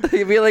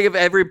 it'd be like if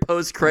every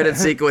post-credit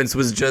sequence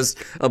was just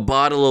a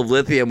bottle of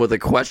lithium with a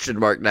question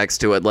mark next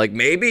to it. Like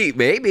maybe.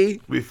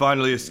 We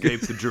finally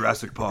escaped the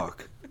Jurassic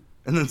Park.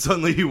 And then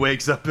suddenly he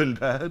wakes up in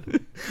bed.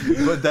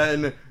 But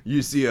then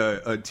you see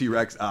a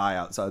T-Rex eye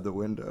outside the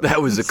window.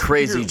 That was a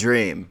crazy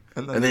dream.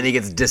 And then he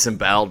gets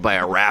disemboweled by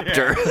a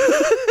raptor.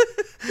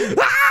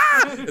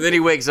 Ah! And then he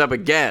wakes up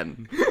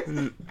again.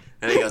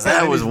 And he goes,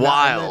 "That was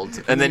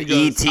wild." And then he goes,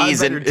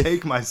 E.T.'s I better in.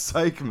 take my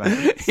psych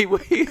meds. He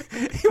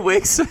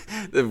wakes up.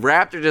 The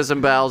raptor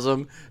disembowels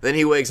him. Then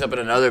he wakes up in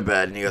another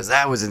bed and he goes,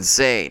 "That was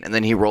insane." And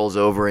then he rolls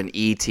over and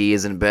E.T.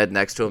 is in bed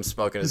next to him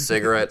smoking a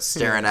cigarette,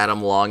 staring at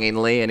him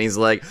longingly. And he's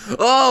like,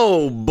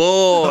 "Oh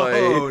boy."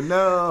 Oh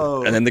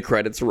no. And then the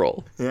credits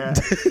roll. Yeah.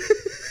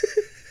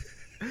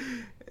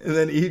 And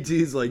then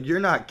E.T.'s like,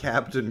 "You're not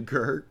Captain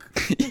Kirk."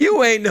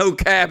 You ain't no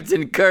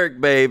Captain Kirk,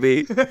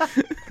 baby. I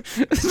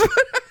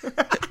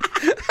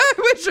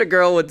wish a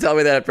girl would tell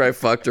me that after I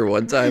fucked her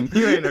one time.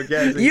 You ain't no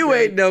Captain You Kirk.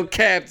 ain't no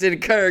Captain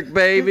Kirk,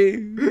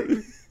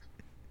 baby.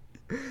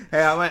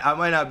 Hey, I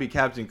might not be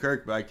Captain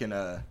Kirk, but I can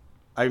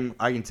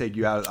take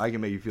you out. I can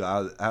make you feel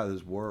out of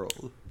this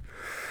world.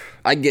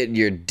 I get in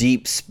your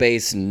Deep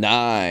Space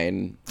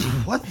Nine.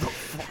 What the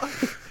fuck?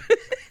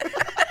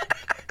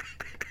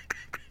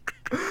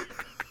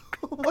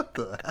 What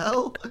the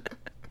hell?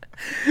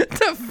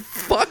 The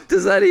fuck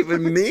does that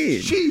even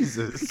mean?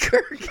 Jesus.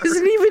 Kirk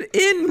isn't even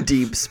in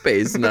Deep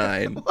Space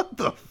Nine. What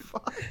the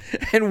fuck?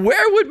 And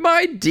where would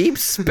my Deep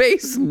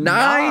Space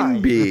Nine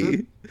Nine.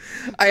 be?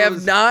 I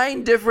have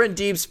 9 different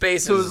deep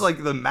spaces. So it was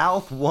like the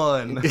mouth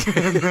 1.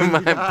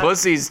 My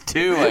pussy's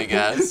 2, I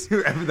guess.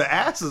 The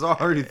ass is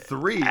already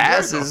 3.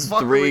 Ass Where the is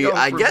fuck are we 3. going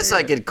I from guess I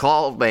here? could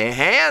call my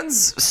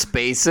hands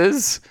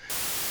spaces.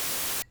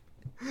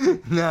 No,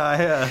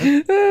 yeah. I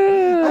don't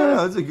know.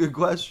 That's a good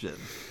question.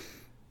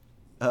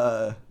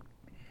 I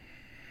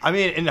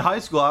mean, in high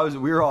school, I was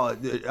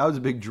a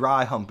big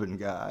dry humping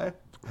guy,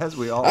 as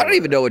we all. I don't were.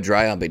 even know what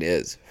dry humping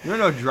is. You don't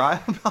know dry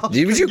hump?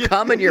 Would you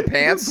come in your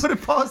pants? Put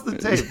it. Pause the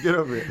tape. Get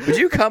over here. Would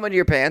you come in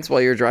your pants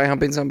while you're dry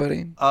humping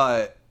somebody?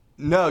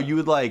 No,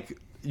 you'd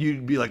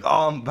be like,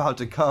 "Oh, I'm about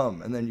to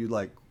come," and then you'd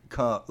like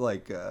come,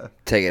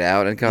 Take it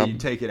out and you come?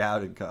 take it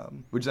out and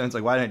come. Which then it's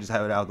like, why didn't I just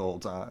have it out the whole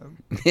time?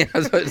 Yeah, I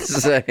was about to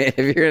say, if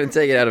you're going to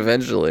take it out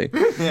eventually.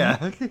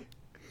 Yeah.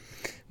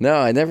 No,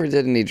 I never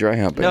did any dry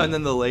humping. No, and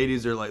then the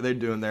ladies are like, they're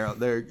doing their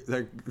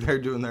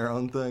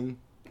own thing.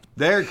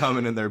 They're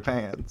coming in their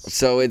pants.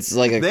 So it's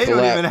like a They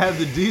don't even have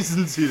the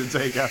decency to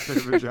take out their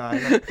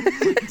vagina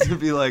to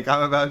be like,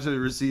 I'm about to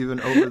receive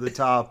an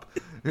over-the-top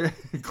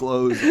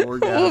closed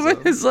orgasm.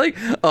 It's like,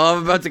 "Oh,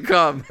 I'm about to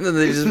come." And then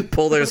they just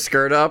pull their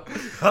skirt up.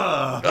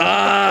 All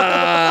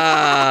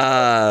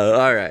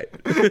right.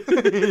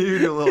 You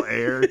get a little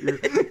air. You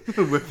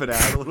whip it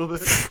out a little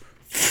bit.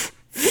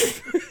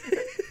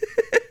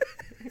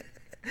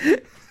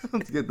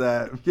 Let's get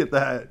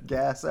that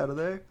gas out of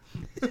there.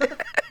 The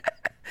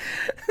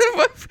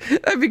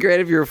That'd be great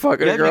if you were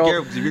fucking You a have to be girl.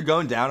 careful 'cause if you're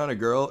going down on a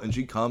girl and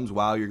she comes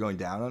while you're going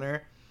down on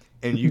her,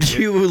 and you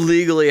You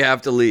legally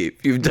have to leave.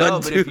 You've done no,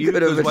 but too if you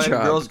good of a when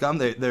job. girls come,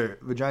 their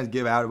vaginas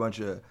give out a bunch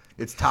of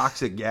it's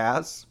toxic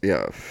gas.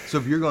 Yeah, So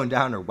if you're going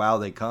down on her while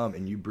they come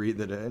and you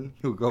breathe it in,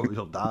 you'll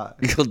die.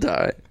 you'll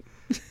die.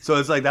 So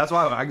it's like that's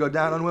why when I go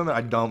down on women,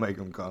 I don't make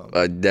them come.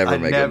 I never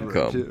make them never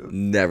come. do.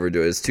 Never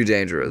do it. It's too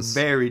dangerous.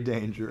 Very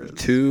dangerous.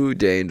 Too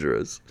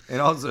dangerous.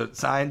 And also,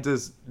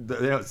 scientists,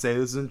 they don't say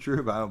this isn't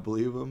true, but I don't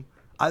believe them.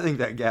 I think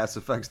that gas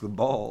affects the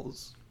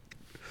balls.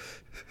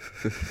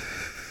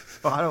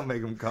 So I don't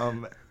make them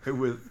come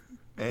with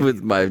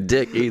With my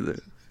dick either.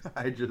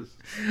 I just,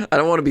 I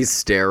don't want to be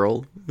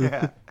sterile.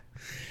 yeah.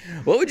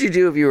 What would you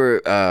do if you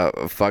were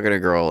fucking a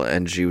girl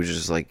and she was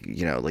just like,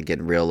 you know, like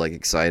getting real like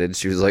excited?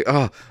 She was like,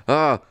 oh,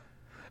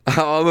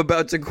 I'm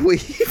about to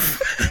queef.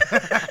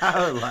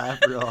 I would laugh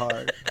real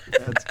hard.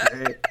 That's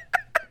great.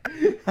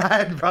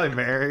 I'd probably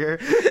marry her.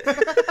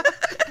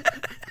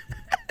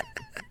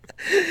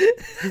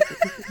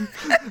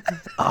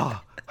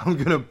 Oh, I'm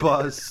gonna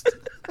bust.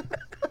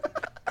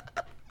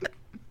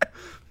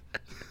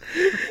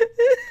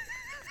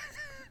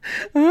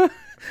 I'm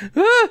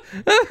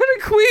gonna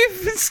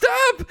queef.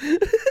 Stop.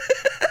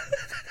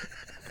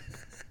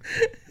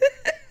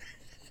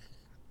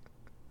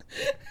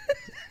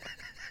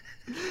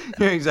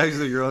 Yeah, exactly.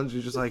 The girl, and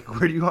she's just like,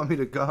 "Where do you want me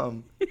to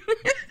come?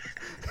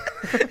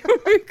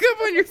 Come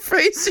on your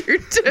face or your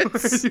Where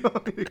tits. do you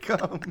want me to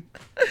come?"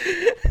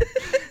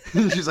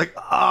 And she's like,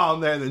 "Oh,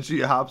 man!" And then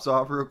she hops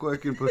off real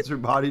quick and puts her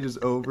body just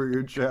over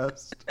your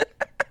chest.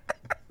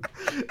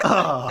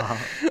 Ah.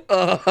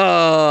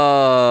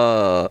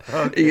 Oh,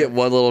 Okay. you get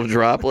one little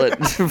droplet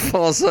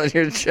falls on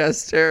your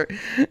chest hair.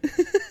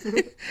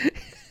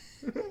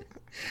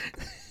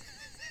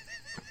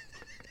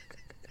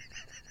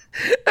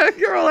 A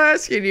girl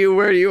asking you,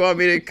 "Where do you want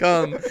me to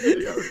come?" Where do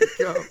you want me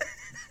to come?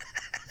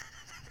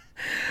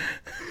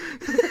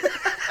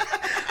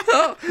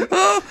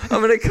 Oh,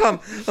 I'm gonna come.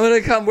 I'm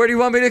gonna come. Where do you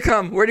want me to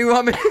come? Where do you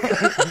want me to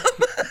come?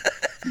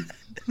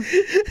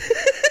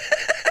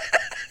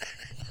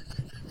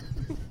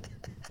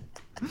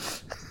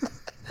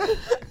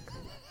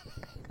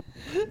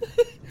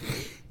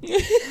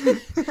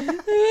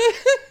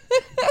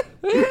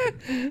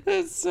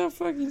 That's so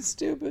fucking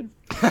stupid.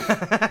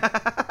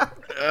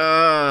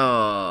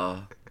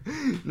 Oh,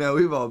 No,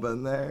 we've all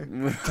been there.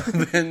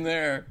 been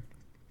there.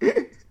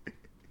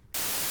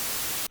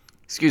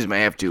 Excuse me,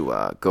 I have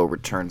to go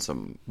return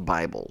some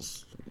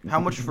Bibles. How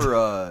much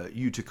for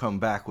you to come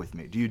back with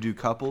me? Do you do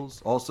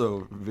couples?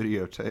 Also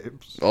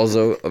videotapes.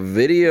 Also, a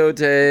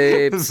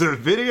videotape. It's a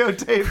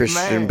videotape,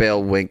 Christian man.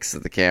 Bale winks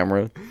at the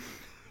camera.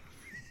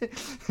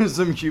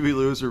 Some Huey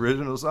Lewis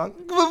original song.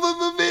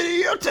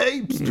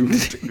 Videotapes.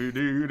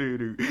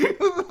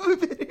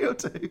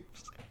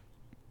 Videotapes.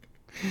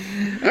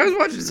 I was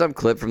watching some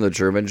clip from the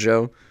Truman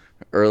Show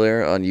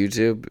earlier on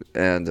YouTube,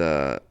 and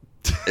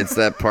it's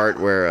that part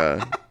where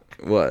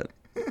what?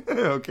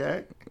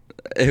 Okay.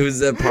 It was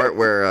that part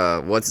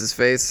where what's his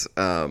face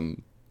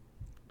John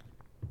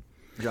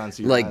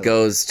C. like Reilly.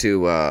 goes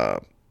to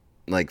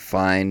like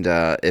find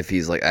if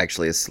he's like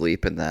actually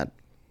asleep in that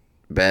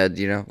bed,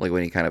 you know, like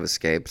when he kind of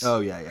escapes. Oh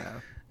yeah, yeah.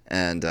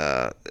 And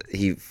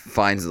he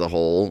finds the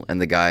hole, and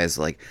the guy is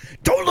like,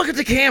 "Don't look at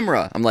the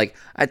camera." I'm like,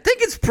 I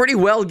think it's pretty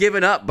well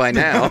given up by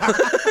now.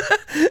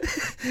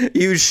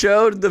 You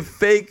showed the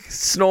fake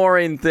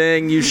snoring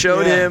thing. You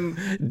showed Yeah. him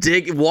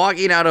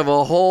walking out of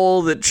a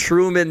hole that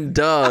Truman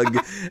dug,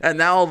 and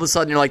now all of a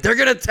sudden you're like, they're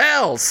gonna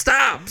tell.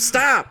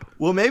 Stop.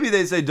 Well, maybe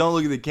they say don't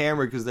look at the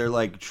camera because they're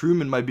like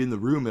Truman might be in the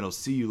room and he'll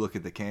see you look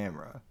at the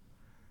camera.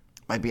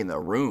 Might be in the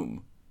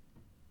room.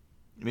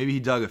 Maybe he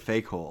dug a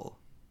fake hole.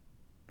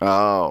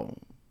 Oh,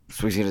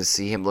 so he's gonna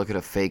see him look at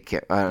a fake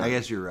camera. I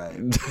guess you're right.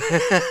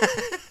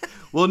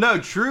 Well, no,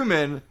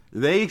 Truman,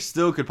 they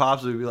still could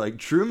possibly be like,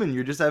 Truman,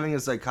 you're just having a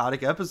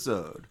psychotic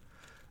episode.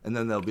 And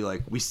then they'll be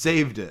like, we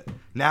saved it.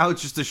 Now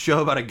it's just a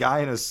show about a guy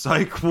in a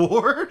psych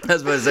ward. I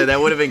was about to say, that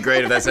would have been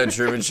great if that's how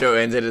Truman Show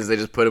ended, is they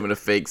just put him in a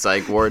fake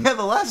psych ward. Yeah,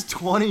 the last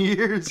 20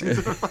 years, he's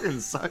in a fucking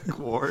psych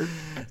ward.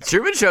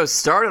 Truman Show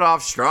started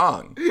off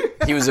strong.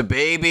 He was a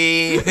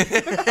baby.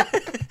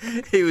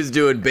 He was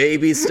doing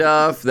baby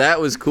stuff. That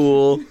was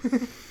cool.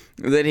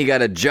 Then he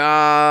got a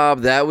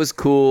job. That was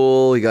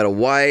cool. He got a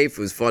wife.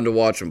 It was fun to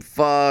watch him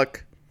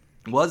fuck.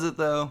 Was it,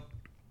 though?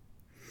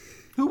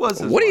 Who was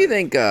his What do you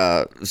wife?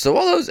 think? So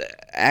all those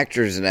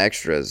actors and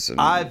extras,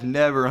 and I've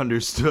never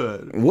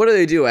understood. what do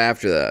they do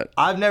after that?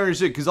 I've never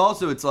understood, because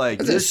also it's like,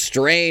 That's a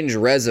strange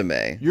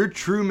resume. you're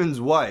Truman's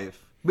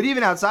wife. But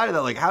even outside of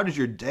that, like, how does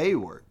your day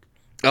work?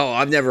 Oh,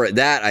 I definitely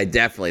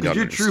don't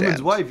You're understand.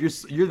 Truman's wife.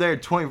 You're there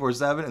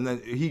 24/7, and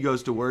then he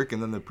goes to work,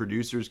 and then the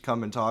producers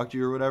come and talk to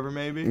you or whatever,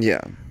 maybe.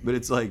 Yeah. But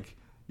it's like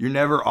you're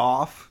never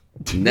off.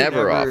 You're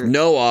Never off.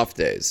 No off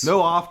days.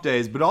 No off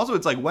days. But also,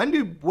 it's like when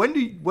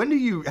do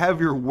you have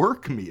your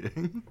work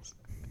meetings?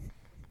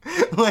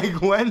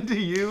 Like when do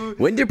you?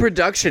 When do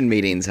production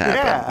meetings happen?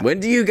 Yeah. When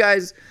do you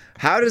guys?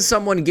 How does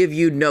someone give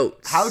you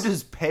notes? How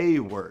does pay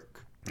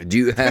work? do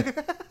you have?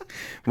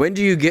 When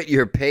do you get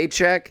your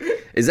paycheck?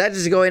 Is that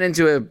just going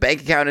into a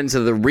bank account into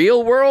the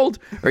real world?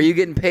 Or are you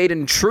getting paid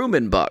in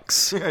Truman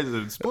bucks? Yeah,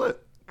 it's split.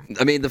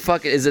 I mean,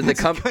 is it the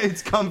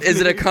It's company. Is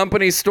it a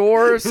company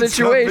store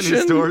situation?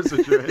 It's company store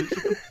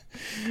situation.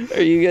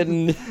 Are you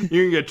getting?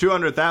 You can get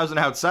 200,000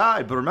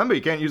 outside, but remember,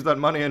 you can't use that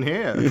money in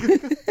here.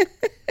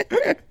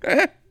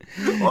 Yeah,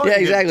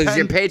 exactly. 'Cause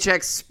your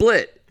paycheck's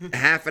split,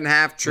 half and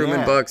half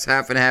Truman bucks,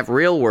 half and half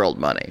real world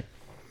money.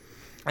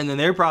 And then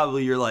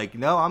you're like,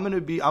 no,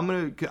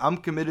 I'm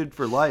committed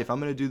for life. I'm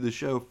gonna do the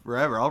show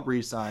forever. I'll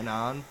re-sign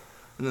on.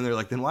 And then they're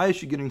like, then why is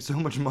she getting so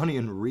much money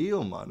in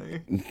real money?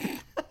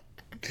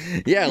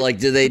 Yeah,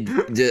 like,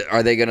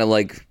 are they gonna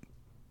like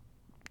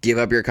give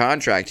up your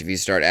contract if you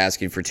start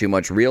asking for too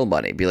much real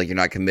money? Be like, you're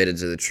not committed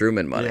to the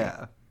Truman money.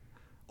 Yeah.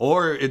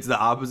 Or it's the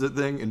opposite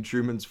thing. And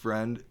Truman's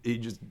friend,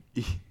 he's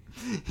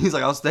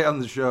like, I'll stay on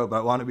the show, but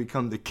I want to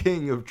become the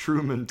king of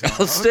Truman Town.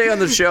 I'll stay on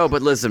the show,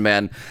 but listen,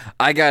 man,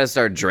 I gotta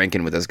start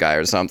drinking with this guy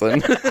or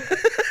something.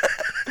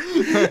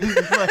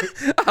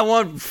 I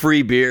want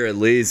free beer at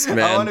least, man.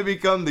 I want to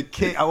become the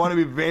king. I want to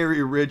be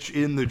very rich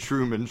in the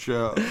Truman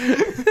Show.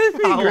 It'd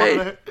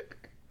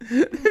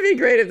be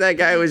great if that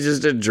guy was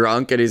just a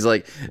drunk and he's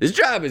like, this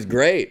job is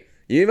great.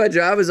 My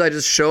job is I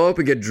just show up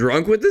and get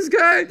drunk with this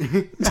guy?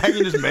 I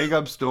can just make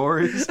up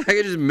stories. I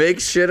can just make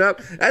shit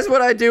up. That's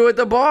what I do at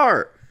the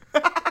bar.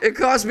 It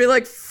cost me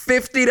like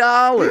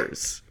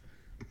 $50.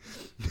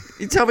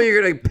 You tell me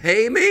you're going to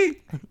pay me?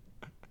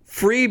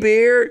 Free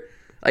beer?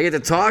 I get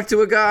to talk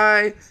to a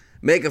guy,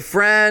 make a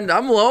friend.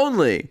 I'm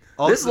lonely.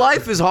 This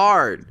life is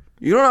hard.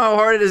 You don't know how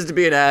hard it is to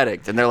be an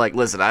addict. And they're like,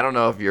 listen, I don't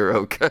know if you're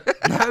okay.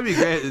 That would be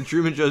great. The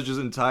Truman Show's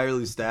just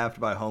entirely staffed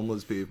by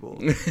homeless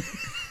people.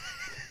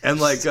 And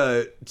like,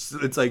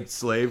 it's like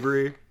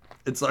slavery.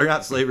 It's like,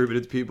 not slavery, but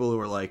it's people who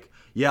are like,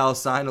 yeah, I'll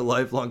sign a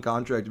lifelong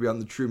contract to be on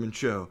the Truman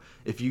Show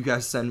if you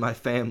guys send my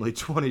family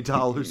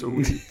 $20 a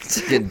week.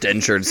 It's like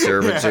indentured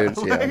servitude.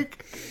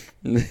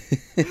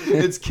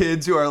 It's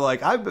kids who are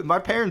like, my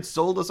parents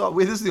sold us all.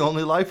 This is the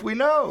only life we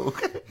know.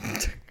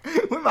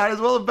 We might as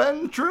well have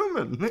been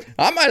Truman.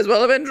 I might as well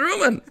have been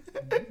Truman.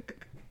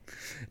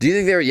 Do you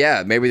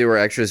think maybe there were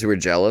extras who were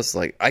jealous?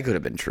 Like, I could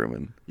have been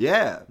Truman.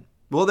 Yeah.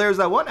 Well, there's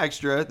that one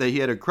extra that he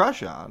had a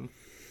crush on.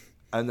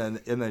 And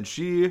then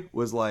she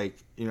was like,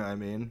 you know what I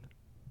mean?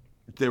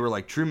 They were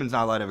like, Truman's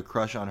not allowed to have a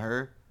crush on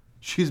her.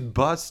 She's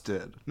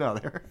busted. No,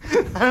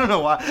 I don't know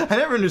why. I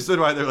never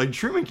understood why they're like,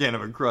 Truman can't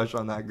have a crush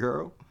on that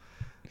girl.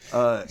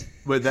 But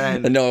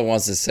then... No one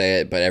wants to say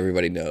it, but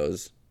everybody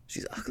knows.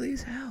 She's ugly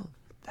as hell.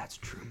 That's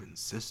Truman's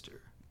sister.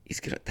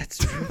 That's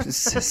Truman's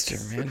sister,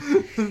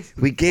 man.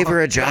 We gave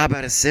her a job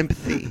out of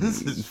sympathy.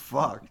 This is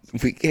fucked.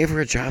 We gave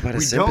her a job out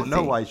of sympathy. We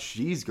don't know why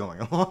she's going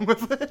along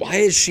with it. Why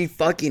is she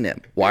fucking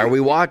him? Why are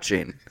we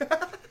watching?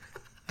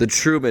 The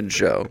Truman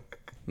Show.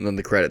 And then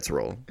the credits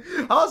roll.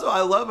 Also,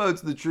 I love how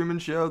it's the Truman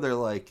Show. They're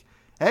like,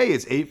 hey,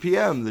 it's 8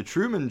 p.m. The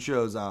Truman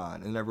Show's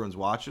on. And everyone's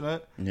watching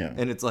it. Yeah.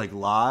 And it's like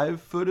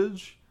live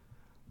footage.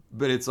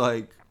 But it's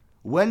like,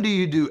 when do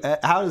you do...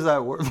 How does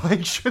that work?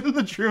 Like, shouldn't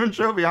the Truman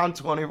Show be on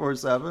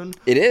 24/7?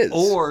 It is.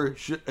 Or...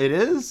 it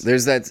is?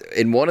 There's that...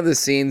 In one of the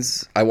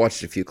scenes... I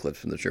watched a few clips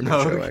from the Truman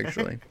Show,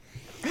 actually.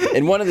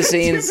 In one of the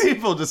scenes... Two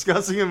people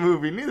discussing a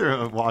movie neither of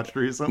them watched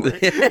recently.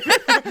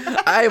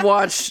 I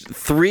watched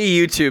 3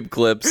 YouTube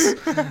clips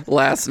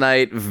last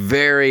night,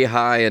 very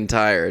high and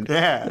tired.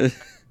 Yeah.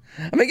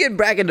 I'm gonna get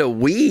back into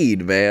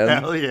weed, man.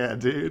 Hell yeah,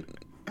 dude.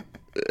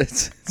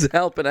 It's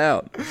helping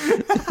out.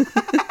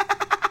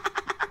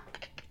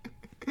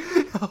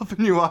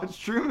 Helping you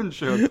watch Truman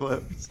Show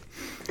clips.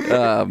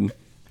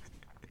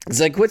 It's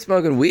like, quit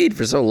smoking weed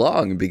for so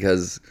long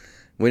because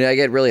when I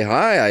get really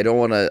high, I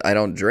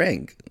don't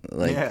drink.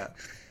 Like, yeah.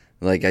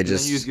 Like I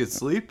just... And then you just get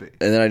sleepy.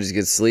 And then I just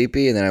get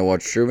sleepy, and then I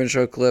watch Truman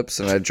Show clips,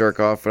 and I jerk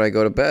off when I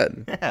go to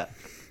bed.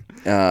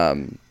 Yeah.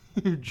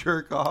 You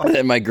jerk off.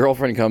 And my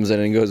girlfriend comes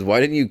in and goes, why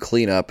didn't you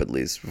clean up at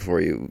least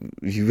before you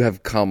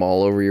have cum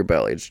all over your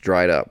belly? It's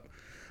dried up.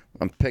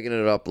 I'm picking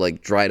it up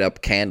like dried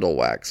up candle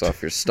wax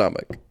off your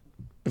stomach.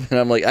 And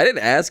I'm like, I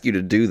didn't ask you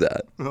to do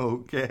that.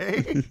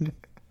 Okay.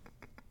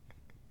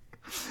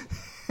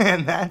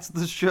 And that's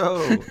the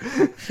show.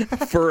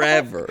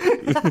 Forever.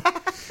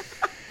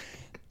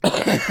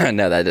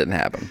 No, that didn't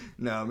happen.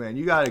 No, man,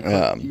 you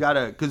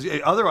gotta, because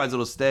otherwise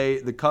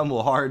the cum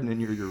will harden in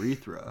your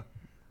urethra,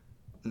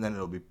 and then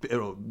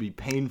it'll be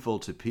painful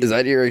to pee. Is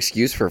that your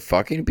excuse for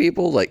fucking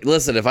people? Like,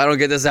 listen, if I don't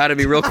get this out of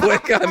me real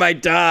quick, I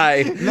might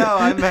die. No,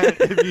 I meant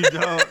if you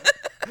don't.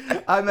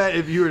 I meant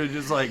if you were to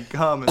just like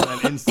come and then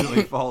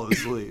instantly fall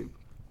asleep.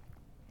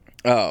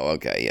 Oh,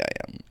 okay, yeah.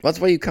 That's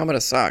why you come in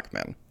a sock,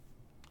 man.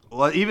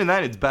 Well, even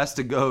then, it's best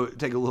to go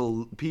take a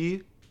little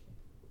pee.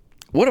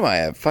 What am I,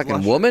 a fucking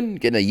Flush woman?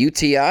 Getting a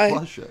UTI?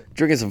 Flush it.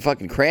 Drinking some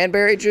fucking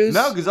cranberry juice?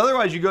 No, because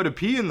otherwise you go to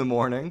pee in the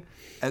morning,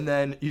 and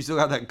then you still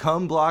got that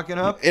cum blocking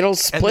up. It'll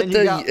split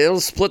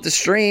the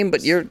stream,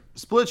 but you're...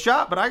 Split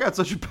shot, but I got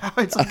such a power.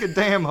 It's like a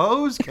damn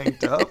hose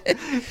kinked up.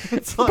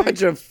 It's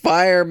bunch of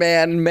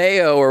fireman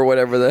mayo or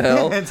whatever the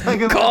hell. It's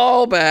like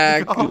Call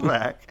back. Call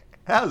back.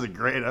 That was a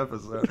great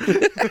episode.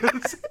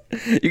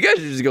 You guys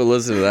should just go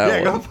listen to that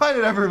Yeah, one. go find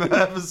it every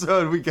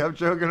episode. We kept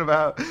joking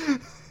about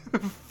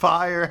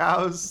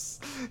Firehouse,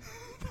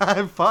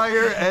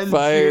 Fire and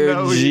Fire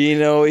Genoese,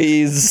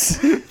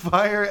 Genoese.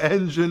 Fire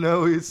and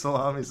Genoese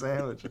salami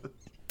sandwiches.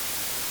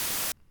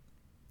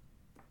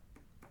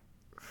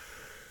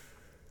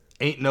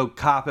 Ain't no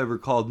cop ever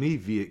called me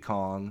Viet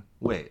Cong.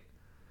 Wait,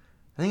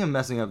 I think I'm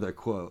messing up that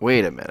quote.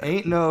 Wait a minute.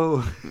 Ain't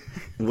no.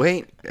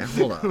 Wait,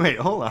 hold on. Wait,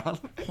 hold on.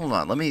 Hold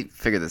on. Let me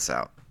figure this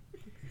out.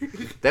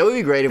 That would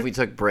be great if we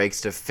took breaks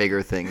to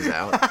figure things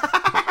out.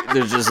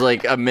 There's just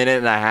like a minute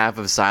and a half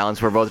of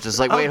silence. We're both just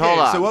like, wait, hold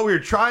on. So what we were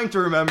trying to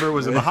remember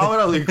was a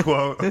Muhammad Ali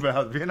quote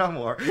about Vietnam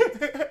War.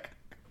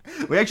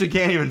 We actually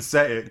can't even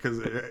say it because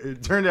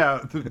it turned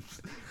out it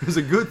was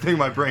a good thing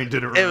my brain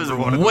didn't remember. It was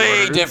one of the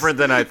way words. different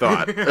than I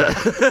thought.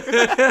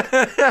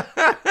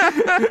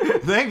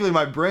 Thankfully,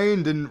 my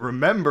brain didn't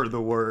remember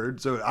the word,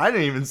 so I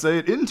didn't even say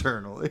it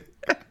internally.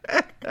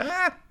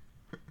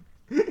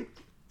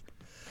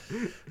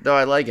 No,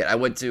 I like it. I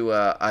went to.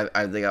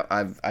 I think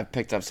I've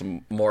picked up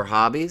some more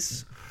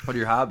hobbies. What are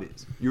your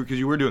hobbies? Because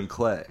you were doing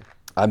clay.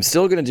 I'm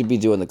still going to be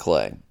doing the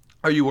clay.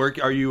 Are you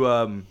work? Are you?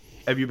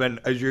 Have you been?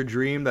 Is your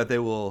dream that they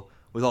will,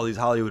 with all these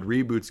Hollywood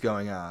reboots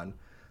going on,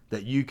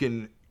 that you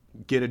can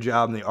get a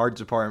job in the art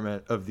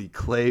department of the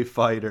Clay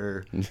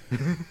Fighter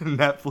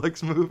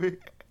Netflix movie?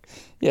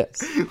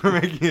 Yes,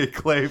 We're making a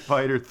Clay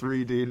Fighter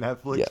 3D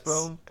Netflix Yes.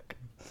 film.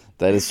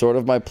 that is sort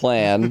of my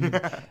plan.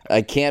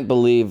 I can't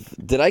believe.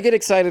 Did I get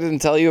excited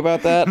and tell you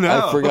about that?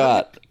 No. I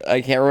forgot.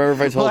 I can't remember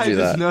if I told Well, you I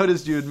just that.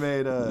 noticed you had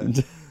made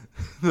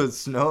the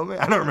snowman.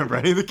 I don't remember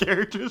any of the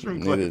characters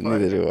from Clay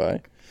Neither Fighter. do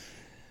I.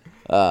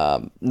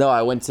 No,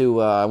 I went to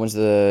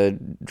the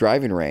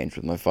driving range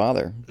with my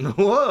father.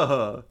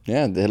 Whoa!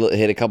 Yeah,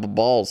 hit a couple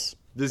balls.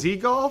 Does he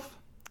golf?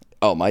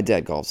 Oh, my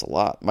dad golfs a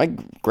lot. My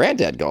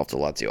granddad golfed a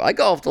lot too. I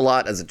golfed a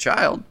lot as a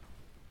child.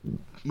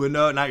 But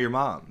no, not your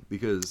mom,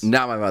 because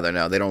Not my mother.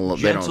 No, they don't.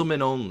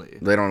 gentlemen only.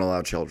 They don't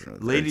allow children.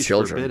 Ladies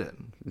children.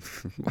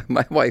 forbidden.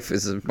 My wife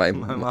is my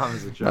mom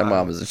is a My child.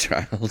 mom is a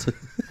child.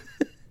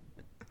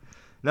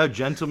 No,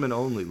 gentlemen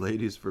only.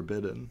 Ladies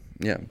forbidden.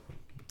 Yeah.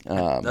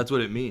 That's what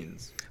it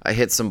means. I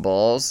hit some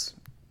balls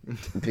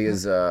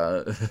because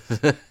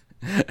and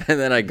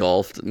then I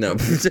golfed. No.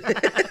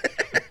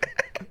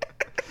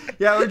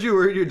 Yeah, where'd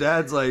your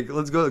dad's like,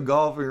 let's go to the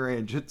golfing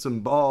range, hit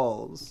some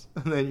balls.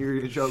 And then you're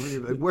going to show up and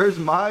you're like, where's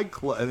my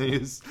club? And then he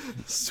just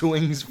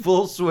swings,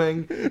 full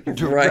swing,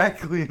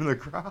 directly in the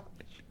crotch.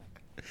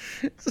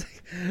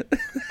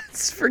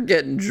 It's for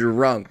getting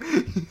drunk.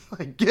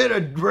 Like, get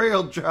a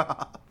real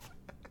job.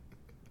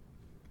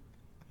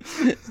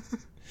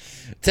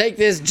 Take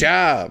this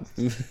job.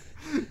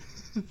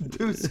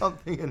 Do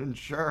something in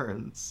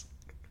insurance.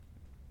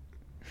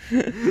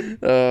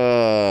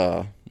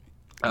 No,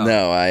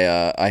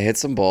 I hit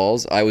some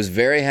balls. I was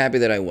very happy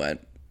that I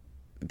went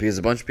because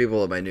a bunch of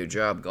people at my new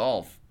job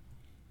golf.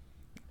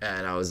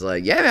 And I was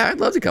like, yeah, man, I'd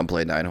love to come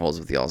play 9 holes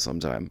with y'all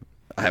sometime.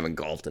 I haven't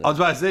golfed in I was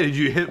about to say, did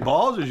you hit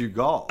balls or did you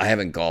golf? I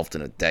haven't golfed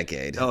in a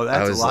decade. Oh, that's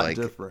I was a lot like,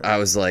 different. I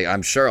was like,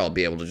 I'm sure I'll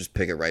be able to just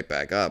pick it right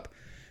back up.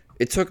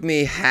 It took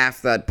me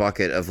half that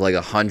bucket of like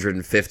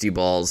 150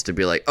 balls to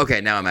be like,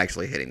 okay, now I'm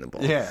actually hitting the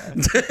ball. Yeah,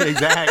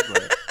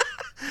 exactly.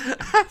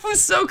 I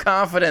was so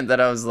confident that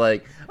I was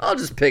like, I'll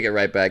just pick it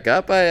right back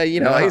up. I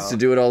used to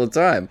do it all the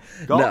time.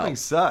 Golfing No,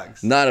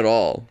 sucks. not at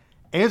all.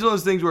 And it's one of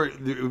those things where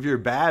if you're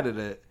bad at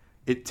it,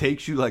 it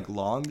takes you like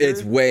longer.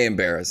 It's way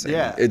embarrassing.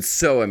 Yeah. It's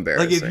so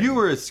embarrassing. Like if you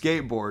were a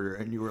skateboarder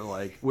and you were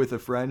like with a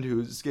friend who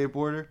was a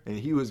skateboarder and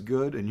he was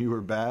good and you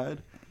were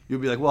bad,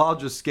 you'd be like, well, I'll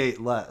just skate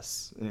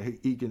less and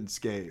he can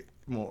skate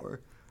more.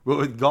 But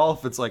with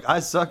golf, it's like I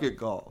suck at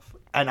golf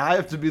and I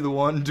have to be the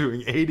one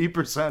doing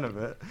 80% of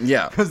it.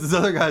 Yeah. Because this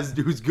other guy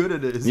who's good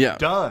at it is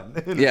done.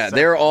 in a Yeah, second.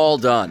 they're all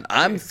done.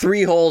 I'm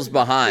 3 holes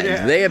behind.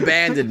 Yeah. They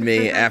abandoned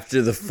me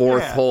after the 4th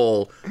Yeah.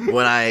 hole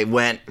when I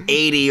went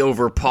 80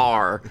 over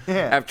par Yeah.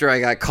 after I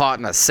got caught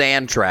in a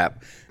sand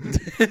trap.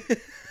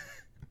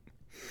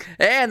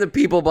 And the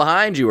people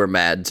behind you were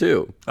mad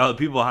too. Oh, the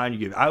people behind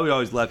you I would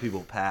always let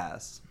people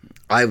pass.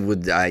 I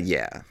would,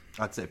 yeah.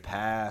 I'd say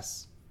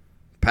pass.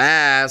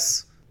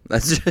 Pass.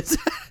 That's just.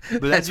 that's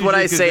That's what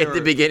I usually 'cause say they at the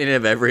were- beginning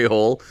of every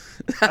hole.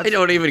 I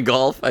don't even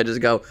golf. I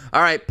just go,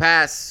 all right,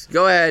 pass.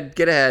 Go ahead.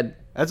 Get ahead.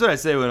 That's what I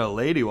say when a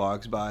lady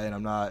walks by and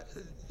I'm not,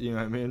 you know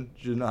what I mean?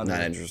 She's not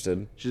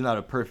Interested. She's not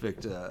a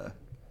perfect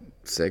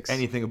 6.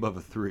 anything above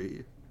a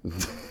 3.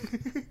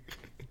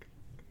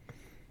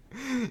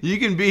 You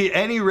can be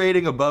any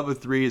rating above a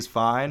 3 is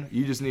fine.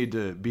 You just need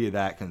to be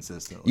that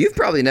consistently. You've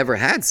probably never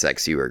had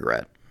sex you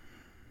regret.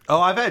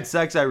 Oh, I've had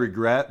sex I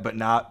regret, but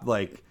not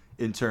like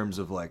in terms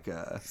of like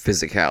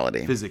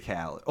Physicality.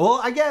 physicality.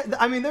 Well,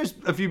 I mean, there's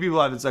a few people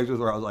I've had sex with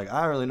where I was like,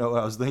 I don't really know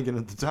what I was thinking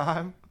at the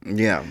time.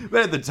 Yeah.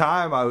 But at the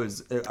time,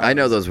 I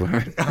know those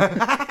women.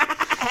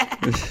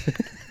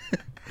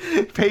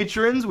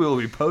 Patrons, we will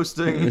be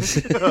posting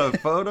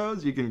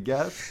photos. You can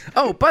guess.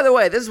 Oh, by the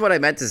way, this is what I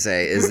meant to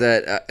say is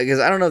that because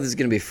I don't know if this is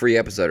going to be a free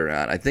episode or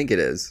not. I think it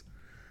is.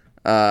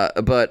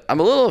 But I'm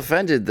a little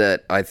offended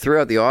that I threw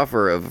out the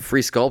offer of a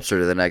free sculpture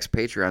to the next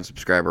Patreon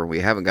subscriber, and we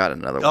haven't got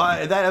another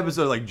one. That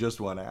episode like just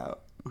went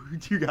out.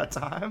 You got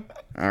time?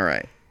 All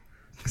right.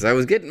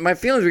 Because my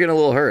feelings were getting a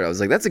little hurt. I was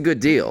like, that's a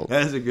good deal.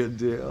 That is a good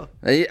deal.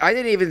 I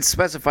didn't even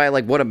specify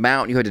like what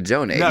amount you had to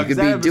donate. No, you could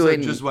that be episode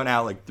doing just went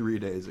out like 3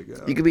 days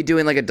ago. You could be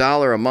doing like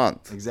 $1 a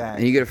month. Exactly.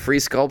 And you get a free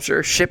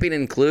sculpture, shipping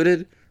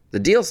included. The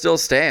deal still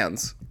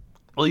stands.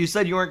 Well, you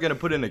said you weren't going to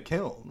put in a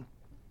kiln.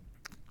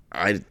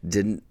 I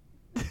didn't.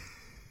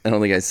 I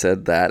don't think I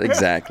said that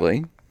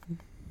exactly.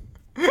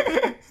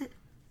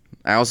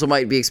 I also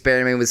might be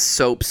experimenting with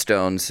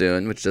soapstone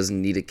soon, which doesn't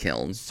need a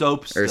kiln.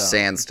 Soapstone. Or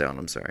sandstone,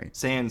 I'm sorry.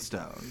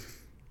 Sandstone.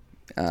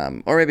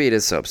 Or maybe it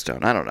is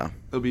soapstone. I don't know.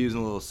 They'll be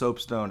using a little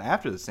soapstone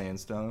after the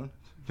sandstone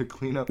to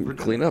clean up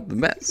the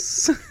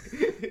mess.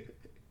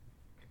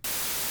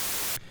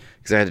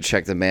 Because I had to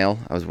check the mail.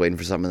 I was waiting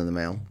for something in the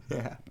mail.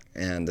 Yeah.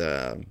 And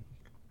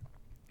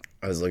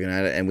I was looking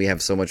at it, and we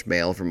have so much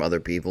mail from other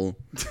people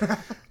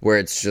where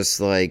it's just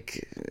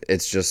like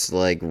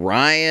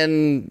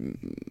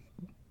Ryan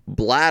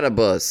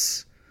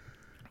Blatibus.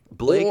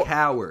 Blake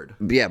Howard.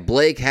 Yeah,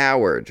 Blake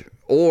Howard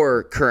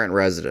or current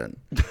resident.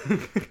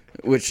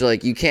 Which,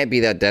 like, you can't be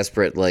that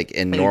desperate, like,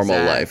 in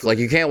normal life. Like,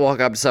 you can't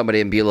walk up to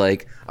somebody and be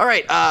like, all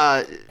right,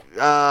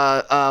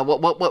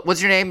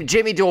 what's your name?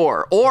 Jimmy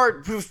Dore.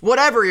 Or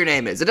whatever your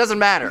name is. It doesn't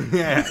matter.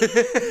 Yeah.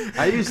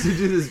 I used to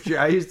do this.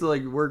 I used to,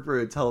 like, work for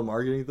a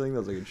telemarketing thing that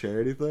was, like, a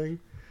charity thing.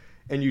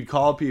 And you'd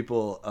call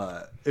people.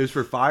 It was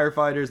for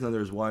firefighters, and then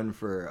there's one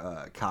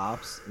for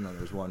cops, and then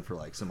there's one for,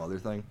 like, some other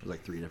thing. There's,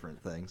 like, 3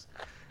 different things.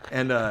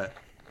 And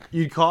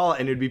you'd call,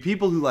 and it'd be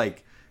people who,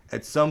 like,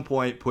 at some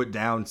point put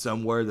down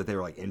somewhere that they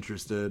were like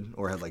interested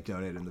or had like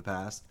donated in the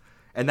past.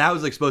 And that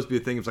was like supposed to be a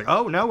thing. It's like,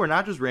 oh no, we're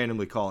not just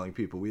randomly calling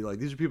people. We like,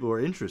 these are people who are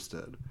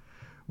interested.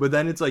 But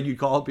then it's like you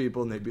call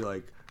people and they'd be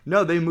like,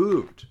 no, they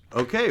moved.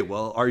 Okay,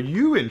 well, are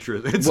you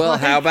interested? It's well,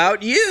 like, how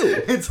about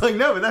you? It's like,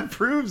 no, but that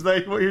proves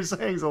that what you're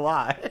saying is a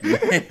lie.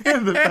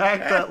 And the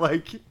fact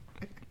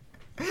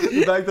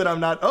that I'm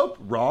not,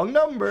 wrong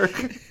number.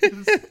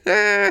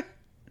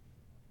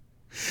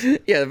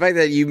 Yeah, the fact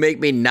that you make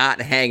me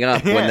not hang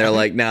up when they're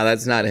like, no,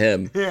 that's not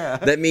him. Yeah.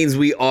 That means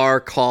we are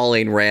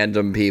calling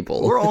random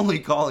people. We're only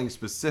calling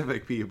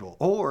specific people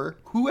or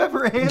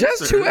whoever answers.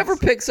 Just whoever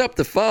picks up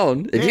the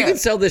phone. If you can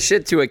sell this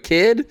shit to a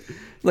kid,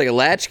 like a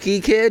latchkey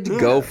kid,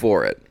 go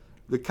for it.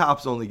 The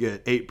cops only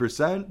get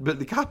 8%, but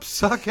the cops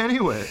suck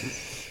anyway.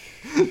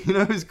 You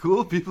know who's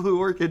cool? People who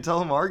work at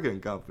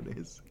telemarketing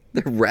companies.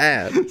 They're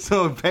rad.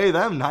 So pay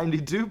them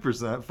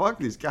 92%. Fuck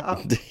these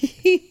cops.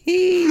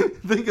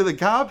 Think of the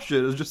cop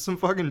shit as just some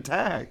fucking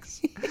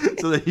tax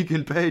so that you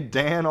can pay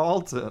Dan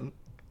Alton.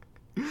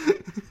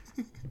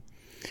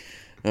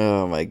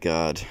 Oh my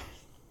god.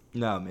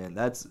 No, man,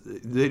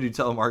 they do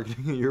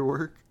telemarketing at your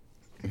work?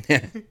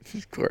 Yeah,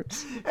 of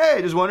course.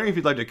 Hey, just wondering if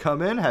you'd like to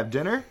come in, have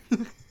dinner?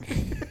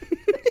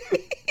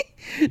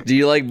 Do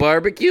you like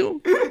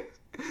barbecue?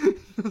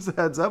 Just a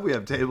heads up, we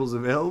have tables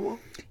available.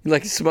 You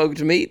like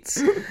smoked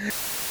meats?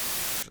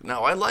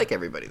 No, I like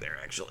everybody there,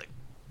 actually.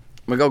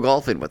 I'm going to go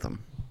golfing with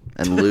them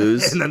and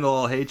lose. And then they'll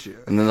all hate you.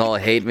 And then they'll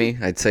hate me.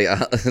 I'd say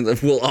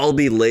we'll all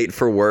be late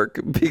for work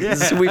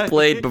because we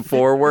played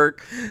before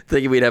work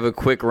thinking we'd have a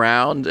quick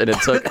round, and it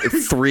took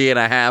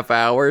 3.5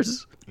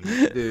 hours.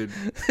 Dude.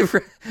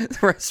 The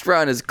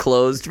restaurant is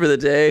closed for the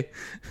day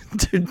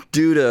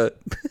due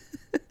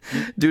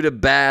to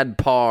bad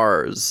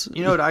pars.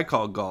 You know what I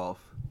call golf?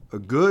 A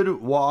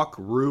good walk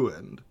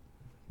ruined.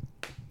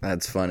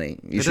 That's funny.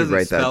 You should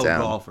write that down.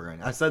 Golf or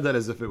anything. I said that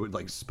as if it would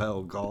like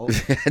spell golf.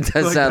 It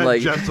does sound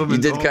like you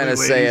did kind of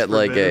say it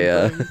like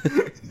a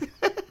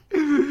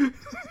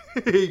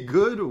a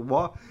good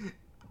walk.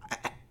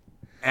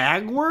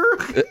 Agwer?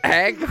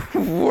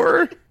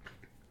 Agwer?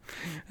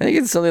 I think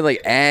it's something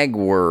like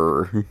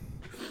agwer.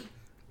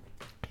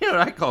 You know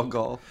what I call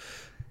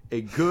golf?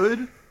 A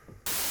good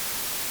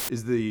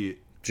is the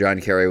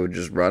John Kerry would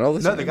just run all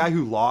the time. No, the guy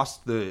who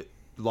lost the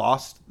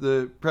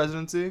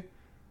presidency,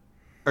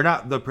 or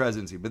not the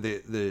presidency, but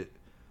the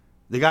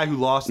guy who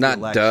lost the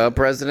election. Not the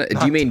president.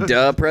 Do you mean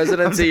the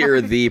presidency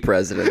or the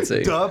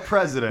presidency? The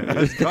president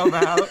has come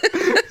out.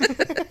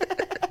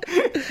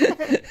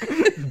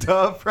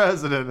 The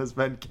president has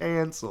been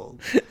canceled,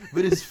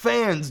 but his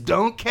fans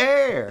don't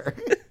care.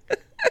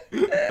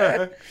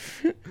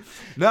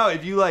 No,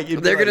 if you like,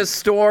 they're gonna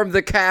storm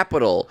the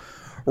Capitol.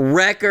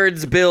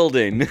 Records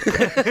building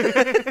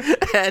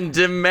and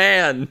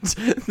demand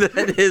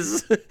that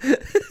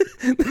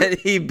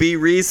he be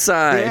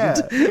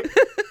re-signed. Yeah.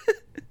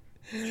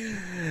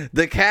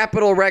 The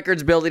Capitol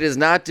Records building is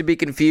not to be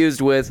confused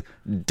with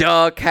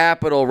the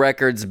Capitol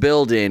Records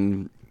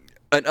building,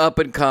 an up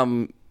and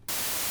come.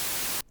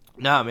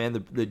 Nah,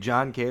 man, the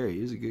John Kerry,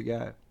 he's a good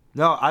guy.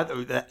 No,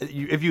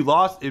 if you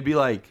lost, it'd be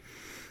like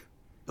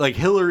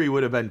Hillary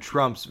would have been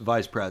Trump's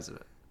vice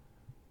president.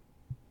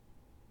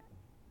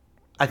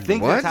 I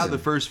think that's how the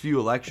first few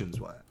elections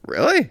went.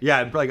 Really? Yeah,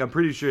 I'm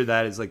pretty sure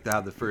that is like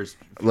how the first.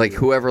 Like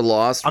whoever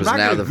lost was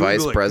now the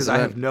vice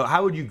president.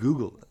 How would you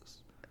Google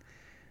this?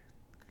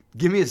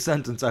 Give me a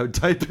sentence I would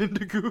type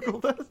into Google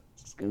this.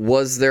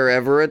 Was there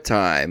ever a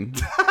time?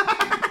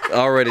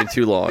 Already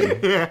too long.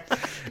 Yeah.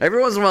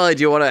 Every once in a while, I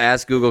do want to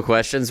ask Google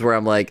questions where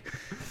I'm like,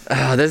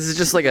 oh, this is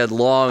just like a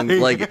long,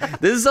 like,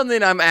 this is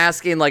something I'm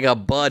asking like a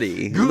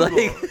buddy. Google.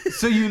 Like,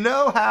 So you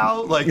know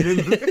how, like,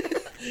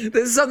 this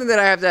is something that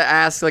I have to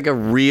ask like a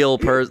real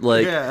person.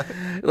 Like, yeah.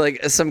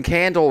 like some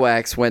candle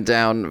wax went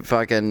down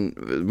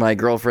fucking my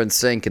girlfriend's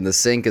sink, and the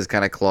sink is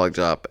kind of clogged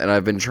up, and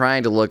I've been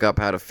trying to look up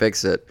how to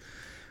fix it,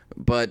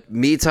 but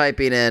me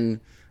typing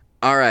in,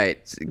 all right,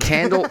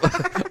 candle,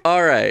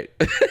 all right.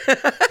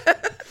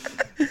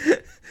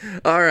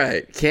 All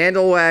right,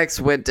 candle wax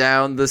went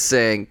down the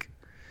sink,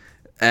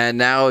 and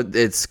now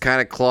it's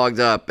kind of clogged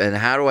up. And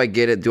how do I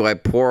get it? Do I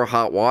pour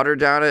hot water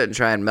down it and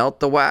try and melt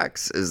the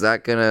wax? Is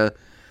that gonna,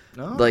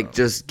 like,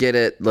 just get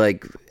it,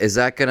 like, is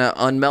that gonna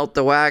unmelt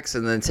the wax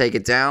and then take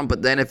it down?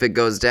 But then if it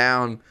goes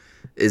down,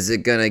 is it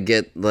gonna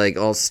get, like,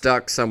 all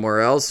stuck somewhere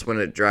else when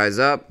it dries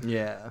up?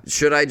 Yeah.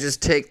 Should I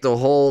just take the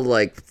whole,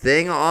 like,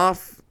 thing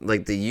off,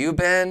 like the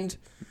U-bend,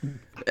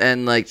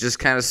 and, like, just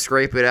kind of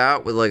scrape it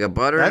out with, like, a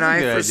butter That's a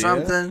knife good or idea.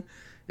 something?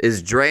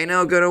 Is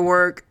Drano gonna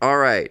work? All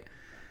right.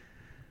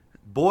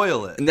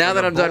 Boil it. Now in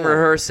that a I'm done bowl.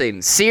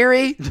 rehearsing,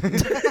 Siri?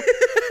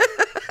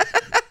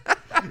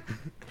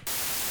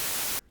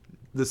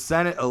 The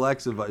Senate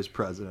elects a vice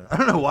president. I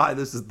don't know why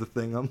this is the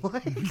thing I'm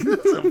like.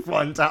 This is a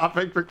fun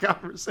topic for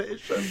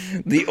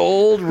conversation. The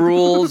old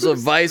rules of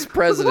vice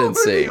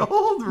presidency. What were the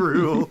old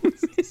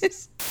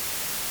rules?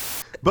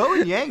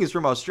 Bowen Yang is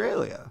from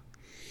Australia.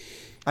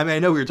 I mean, I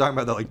know we were talking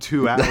about that like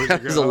 2 hours ago.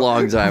 That was a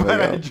long time but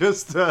ago. I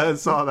just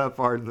saw that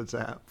part in the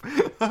tap.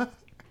 That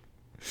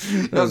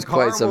was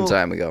quite some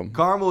time ago.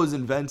 Caramel was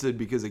invented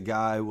because a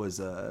guy was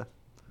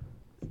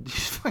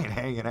just fucking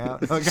hanging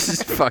out. Okay?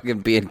 Just fucking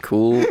being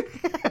cool.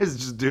 He was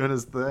just doing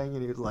his thing,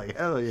 and he was like,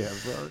 "Hell yeah,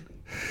 bro!"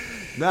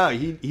 No,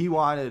 he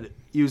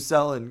was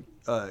selling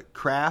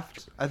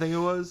Kraft, I think it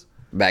was.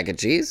 Mac and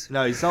cheese?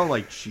 No, he's selling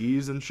like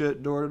cheese and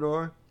shit door to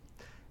door,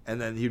 and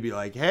then he'd be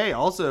like, "Hey,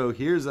 also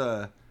here's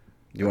a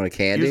You want a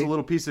candy?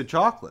 little piece of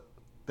chocolate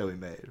that we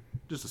made,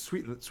 just to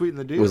sweeten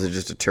the deal." Was it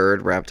just a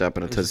turd wrapped up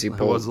in a Tootsie it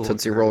was a little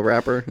Tootsie turd. Roll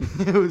wrapper?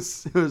 It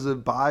was a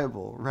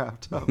Bible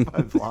wrapped up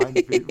by blind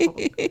people.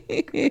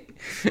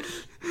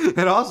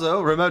 And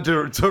also,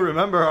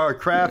 remember our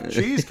Kraft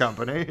cheese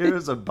company,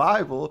 here's a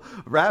Bible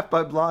wrapped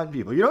by blind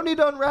people. You don't need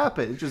to unwrap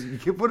it. It's just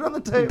you put it on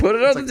the table. Put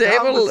it on It's the a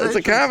table. It's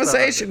a conversation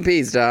conversation starter.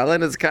 piece,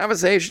 darling. It's a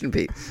conversation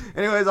piece.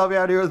 Anyways, I'll be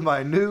out here with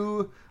my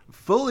new,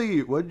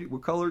 fully, what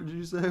color did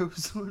you say it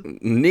was?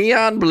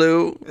 Neon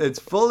blue. It's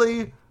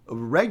fully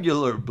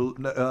regular blue.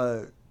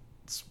 Never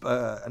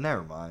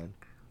mind.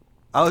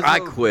 I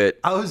quit.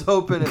 I was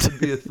hoping it would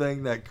be a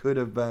thing that could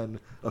have been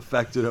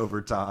affected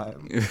over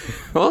time.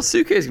 Well,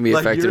 suitcase can be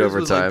Like affected yours over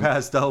was time. like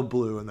pastel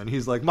blue, and then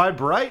he's like, my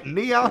bright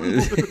neon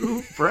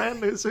blue brand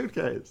new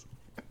suitcase.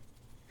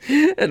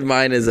 And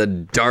mine is a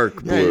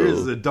dark Yeah, yours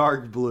is blue. a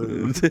dark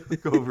blue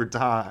over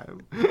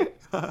time.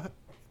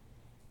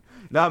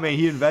 No, I mean,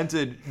 he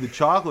invented the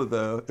chocolate,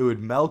 though. It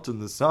would melt in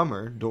the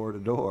summer, door to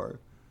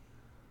door.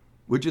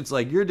 Which it's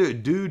like, you're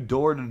doing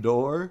door to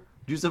door.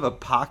 You just have a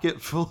pocket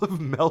full of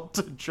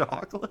melted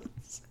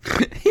chocolates.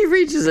 He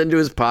reaches into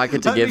his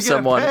pocket to Let me give get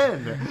someone. a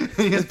pen.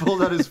 He just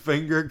pulls out his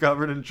finger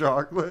covered in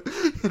chocolate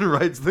and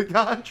writes the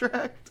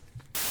contract.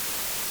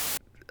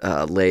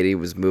 A lady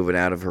was moving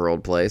out of her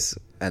old place,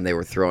 and they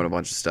were throwing a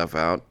bunch of stuff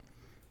out,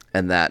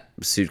 and that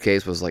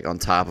suitcase was like on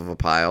top of a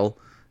pile,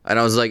 and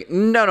I was like,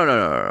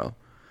 no.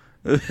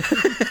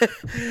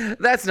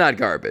 That's not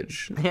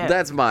garbage. Yeah.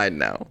 That's mine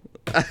now.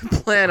 I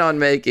plan on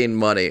making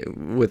money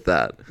with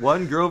that.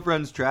 One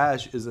girlfriend's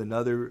trash is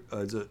another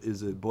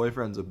is a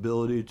boyfriend's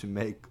ability to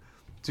make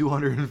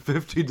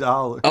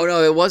 $250. Oh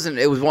no, it wasn't.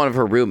 It was one of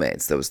her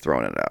roommates that was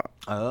throwing it out.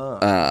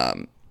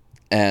 Oh.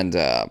 And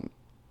I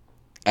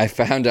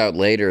found out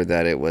later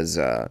that it was.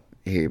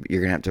 Here,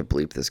 you're gonna have to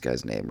bleep this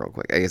guy's name real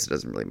quick. I guess it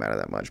doesn't really matter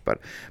that much, but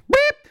beep.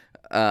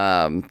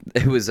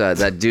 It was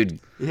that dude.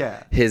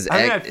 Yeah. His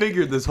I mean, I ex-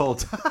 figured this whole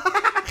time.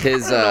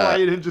 His I don't know why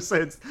you didn't just say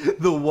it's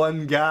the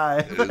one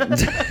guy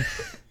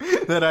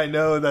that I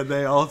know that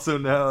they also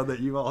know that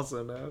you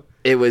also know.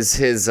 It was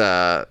his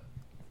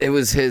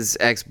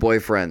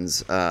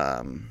ex-boyfriend's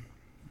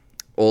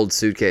old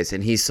suitcase,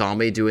 and he saw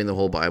me doing the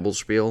whole Bible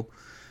spiel,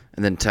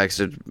 and then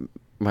texted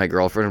my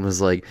girlfriend and was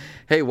like,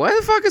 "Hey, why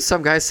the fuck is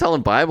some guy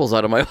selling Bibles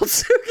out of my old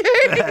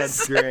suitcase?"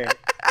 That's great.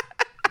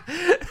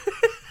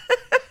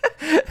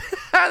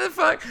 How the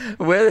fuck?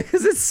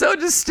 Because it's so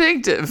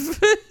distinctive.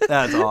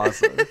 That's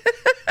awesome.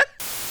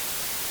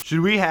 Should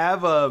we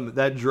have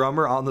that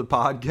drummer on the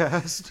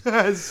podcast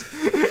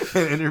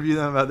and interview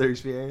them about their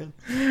experience?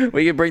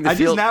 We could bring the I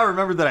just field. now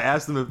remember that I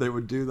asked them if they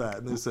would do that,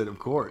 and they said, "Of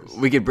course."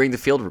 We could bring the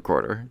field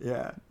recorder.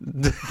 Yeah.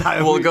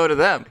 We'll go to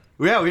them.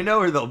 Yeah, we know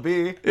where they'll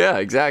be. Yeah,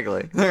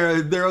 exactly. They're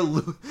a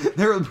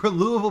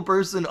Louisville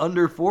person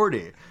under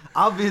 40.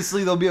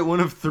 Obviously, they'll be at one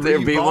of three.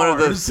 There'll be one of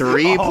the bars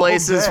 3 all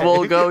places day.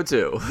 we'll go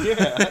to.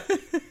 Yeah.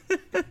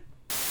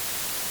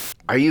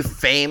 Are you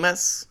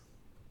famous?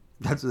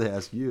 That's what they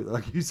ask you. They're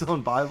like, you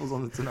selling Bibles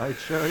on the Tonight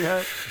Show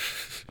yet?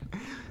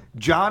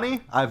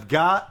 Johnny, I've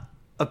got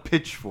a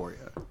pitch for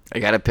you. I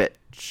got a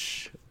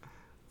pitch.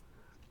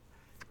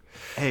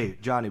 Hey,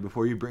 Johnny,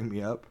 before you bring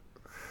me up,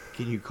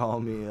 can you call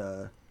me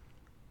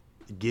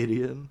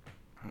Gideon?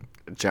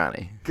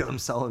 Johnny. Because I'm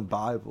selling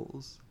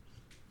Bibles.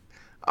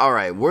 All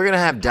right, we're going to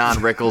have Don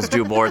Rickles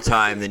do more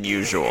time than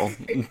usual.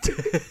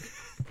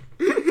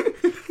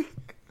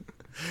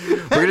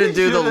 We're going to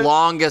do the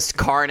longest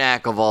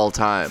Karnak of all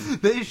time.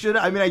 They should.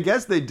 I mean, I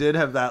guess they did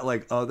have that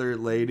like other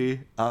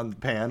lady on the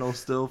panel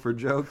still for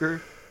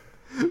Joker.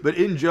 But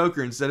in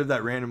Joker, instead of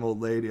that random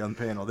old lady on the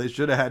panel, they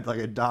should have had like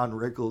a Don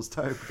Rickles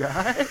type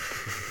guy.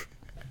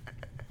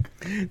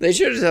 They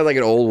should have just had like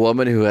an old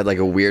woman who had like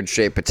a weird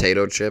shaped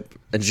potato chip,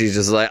 and she's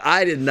just like,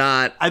 I did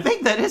not. I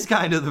think that is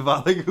kind of the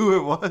like who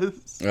it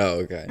was. Oh,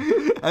 okay.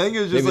 I think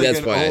it was just Maybe like that's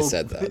an why I old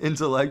said that.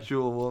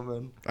 Intellectual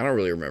woman. I don't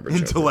really remember.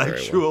 Joker very well.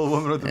 Intellectual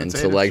woman with a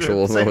potato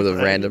Intellectual chip. woman with a Same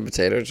thing. random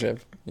potato chip.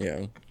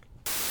 Yeah.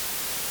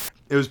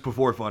 It was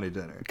before Funny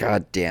Dinner.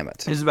 God damn it.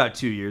 This is about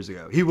 2 years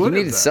ago. He You would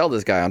need to sell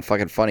this guy on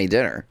fucking Funny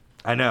Dinner.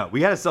 I know. We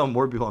got to sell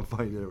more people on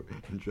Funny Dinner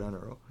in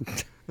general.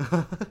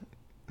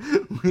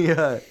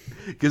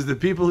 Because the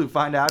people who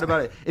find out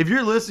about it, if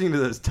you're listening to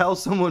this, tell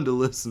someone to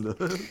listen to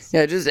this.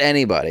 Yeah, just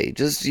anybody.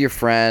 Just your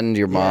friend,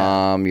 your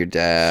mom, your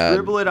dad.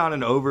 Scribble it on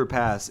an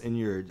overpass in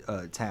your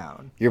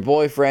town. Your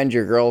boyfriend,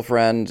 your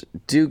girlfriend.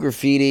 Do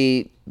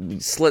graffiti,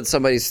 slit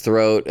somebody's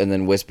throat, and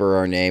then whisper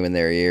our name in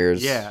their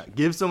ears. Yeah,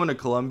 give someone a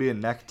Colombian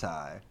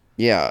necktie.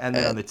 Yeah. And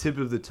then on the tip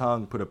of the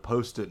tongue, put a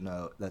Post-it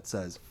note that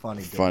says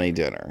 "Funny Dinner." Funny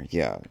Dinner,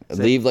 yeah.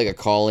 Leave like a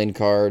calling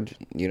card,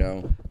 you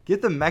know.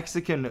 Get the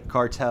Mexican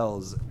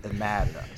cartels mad at us.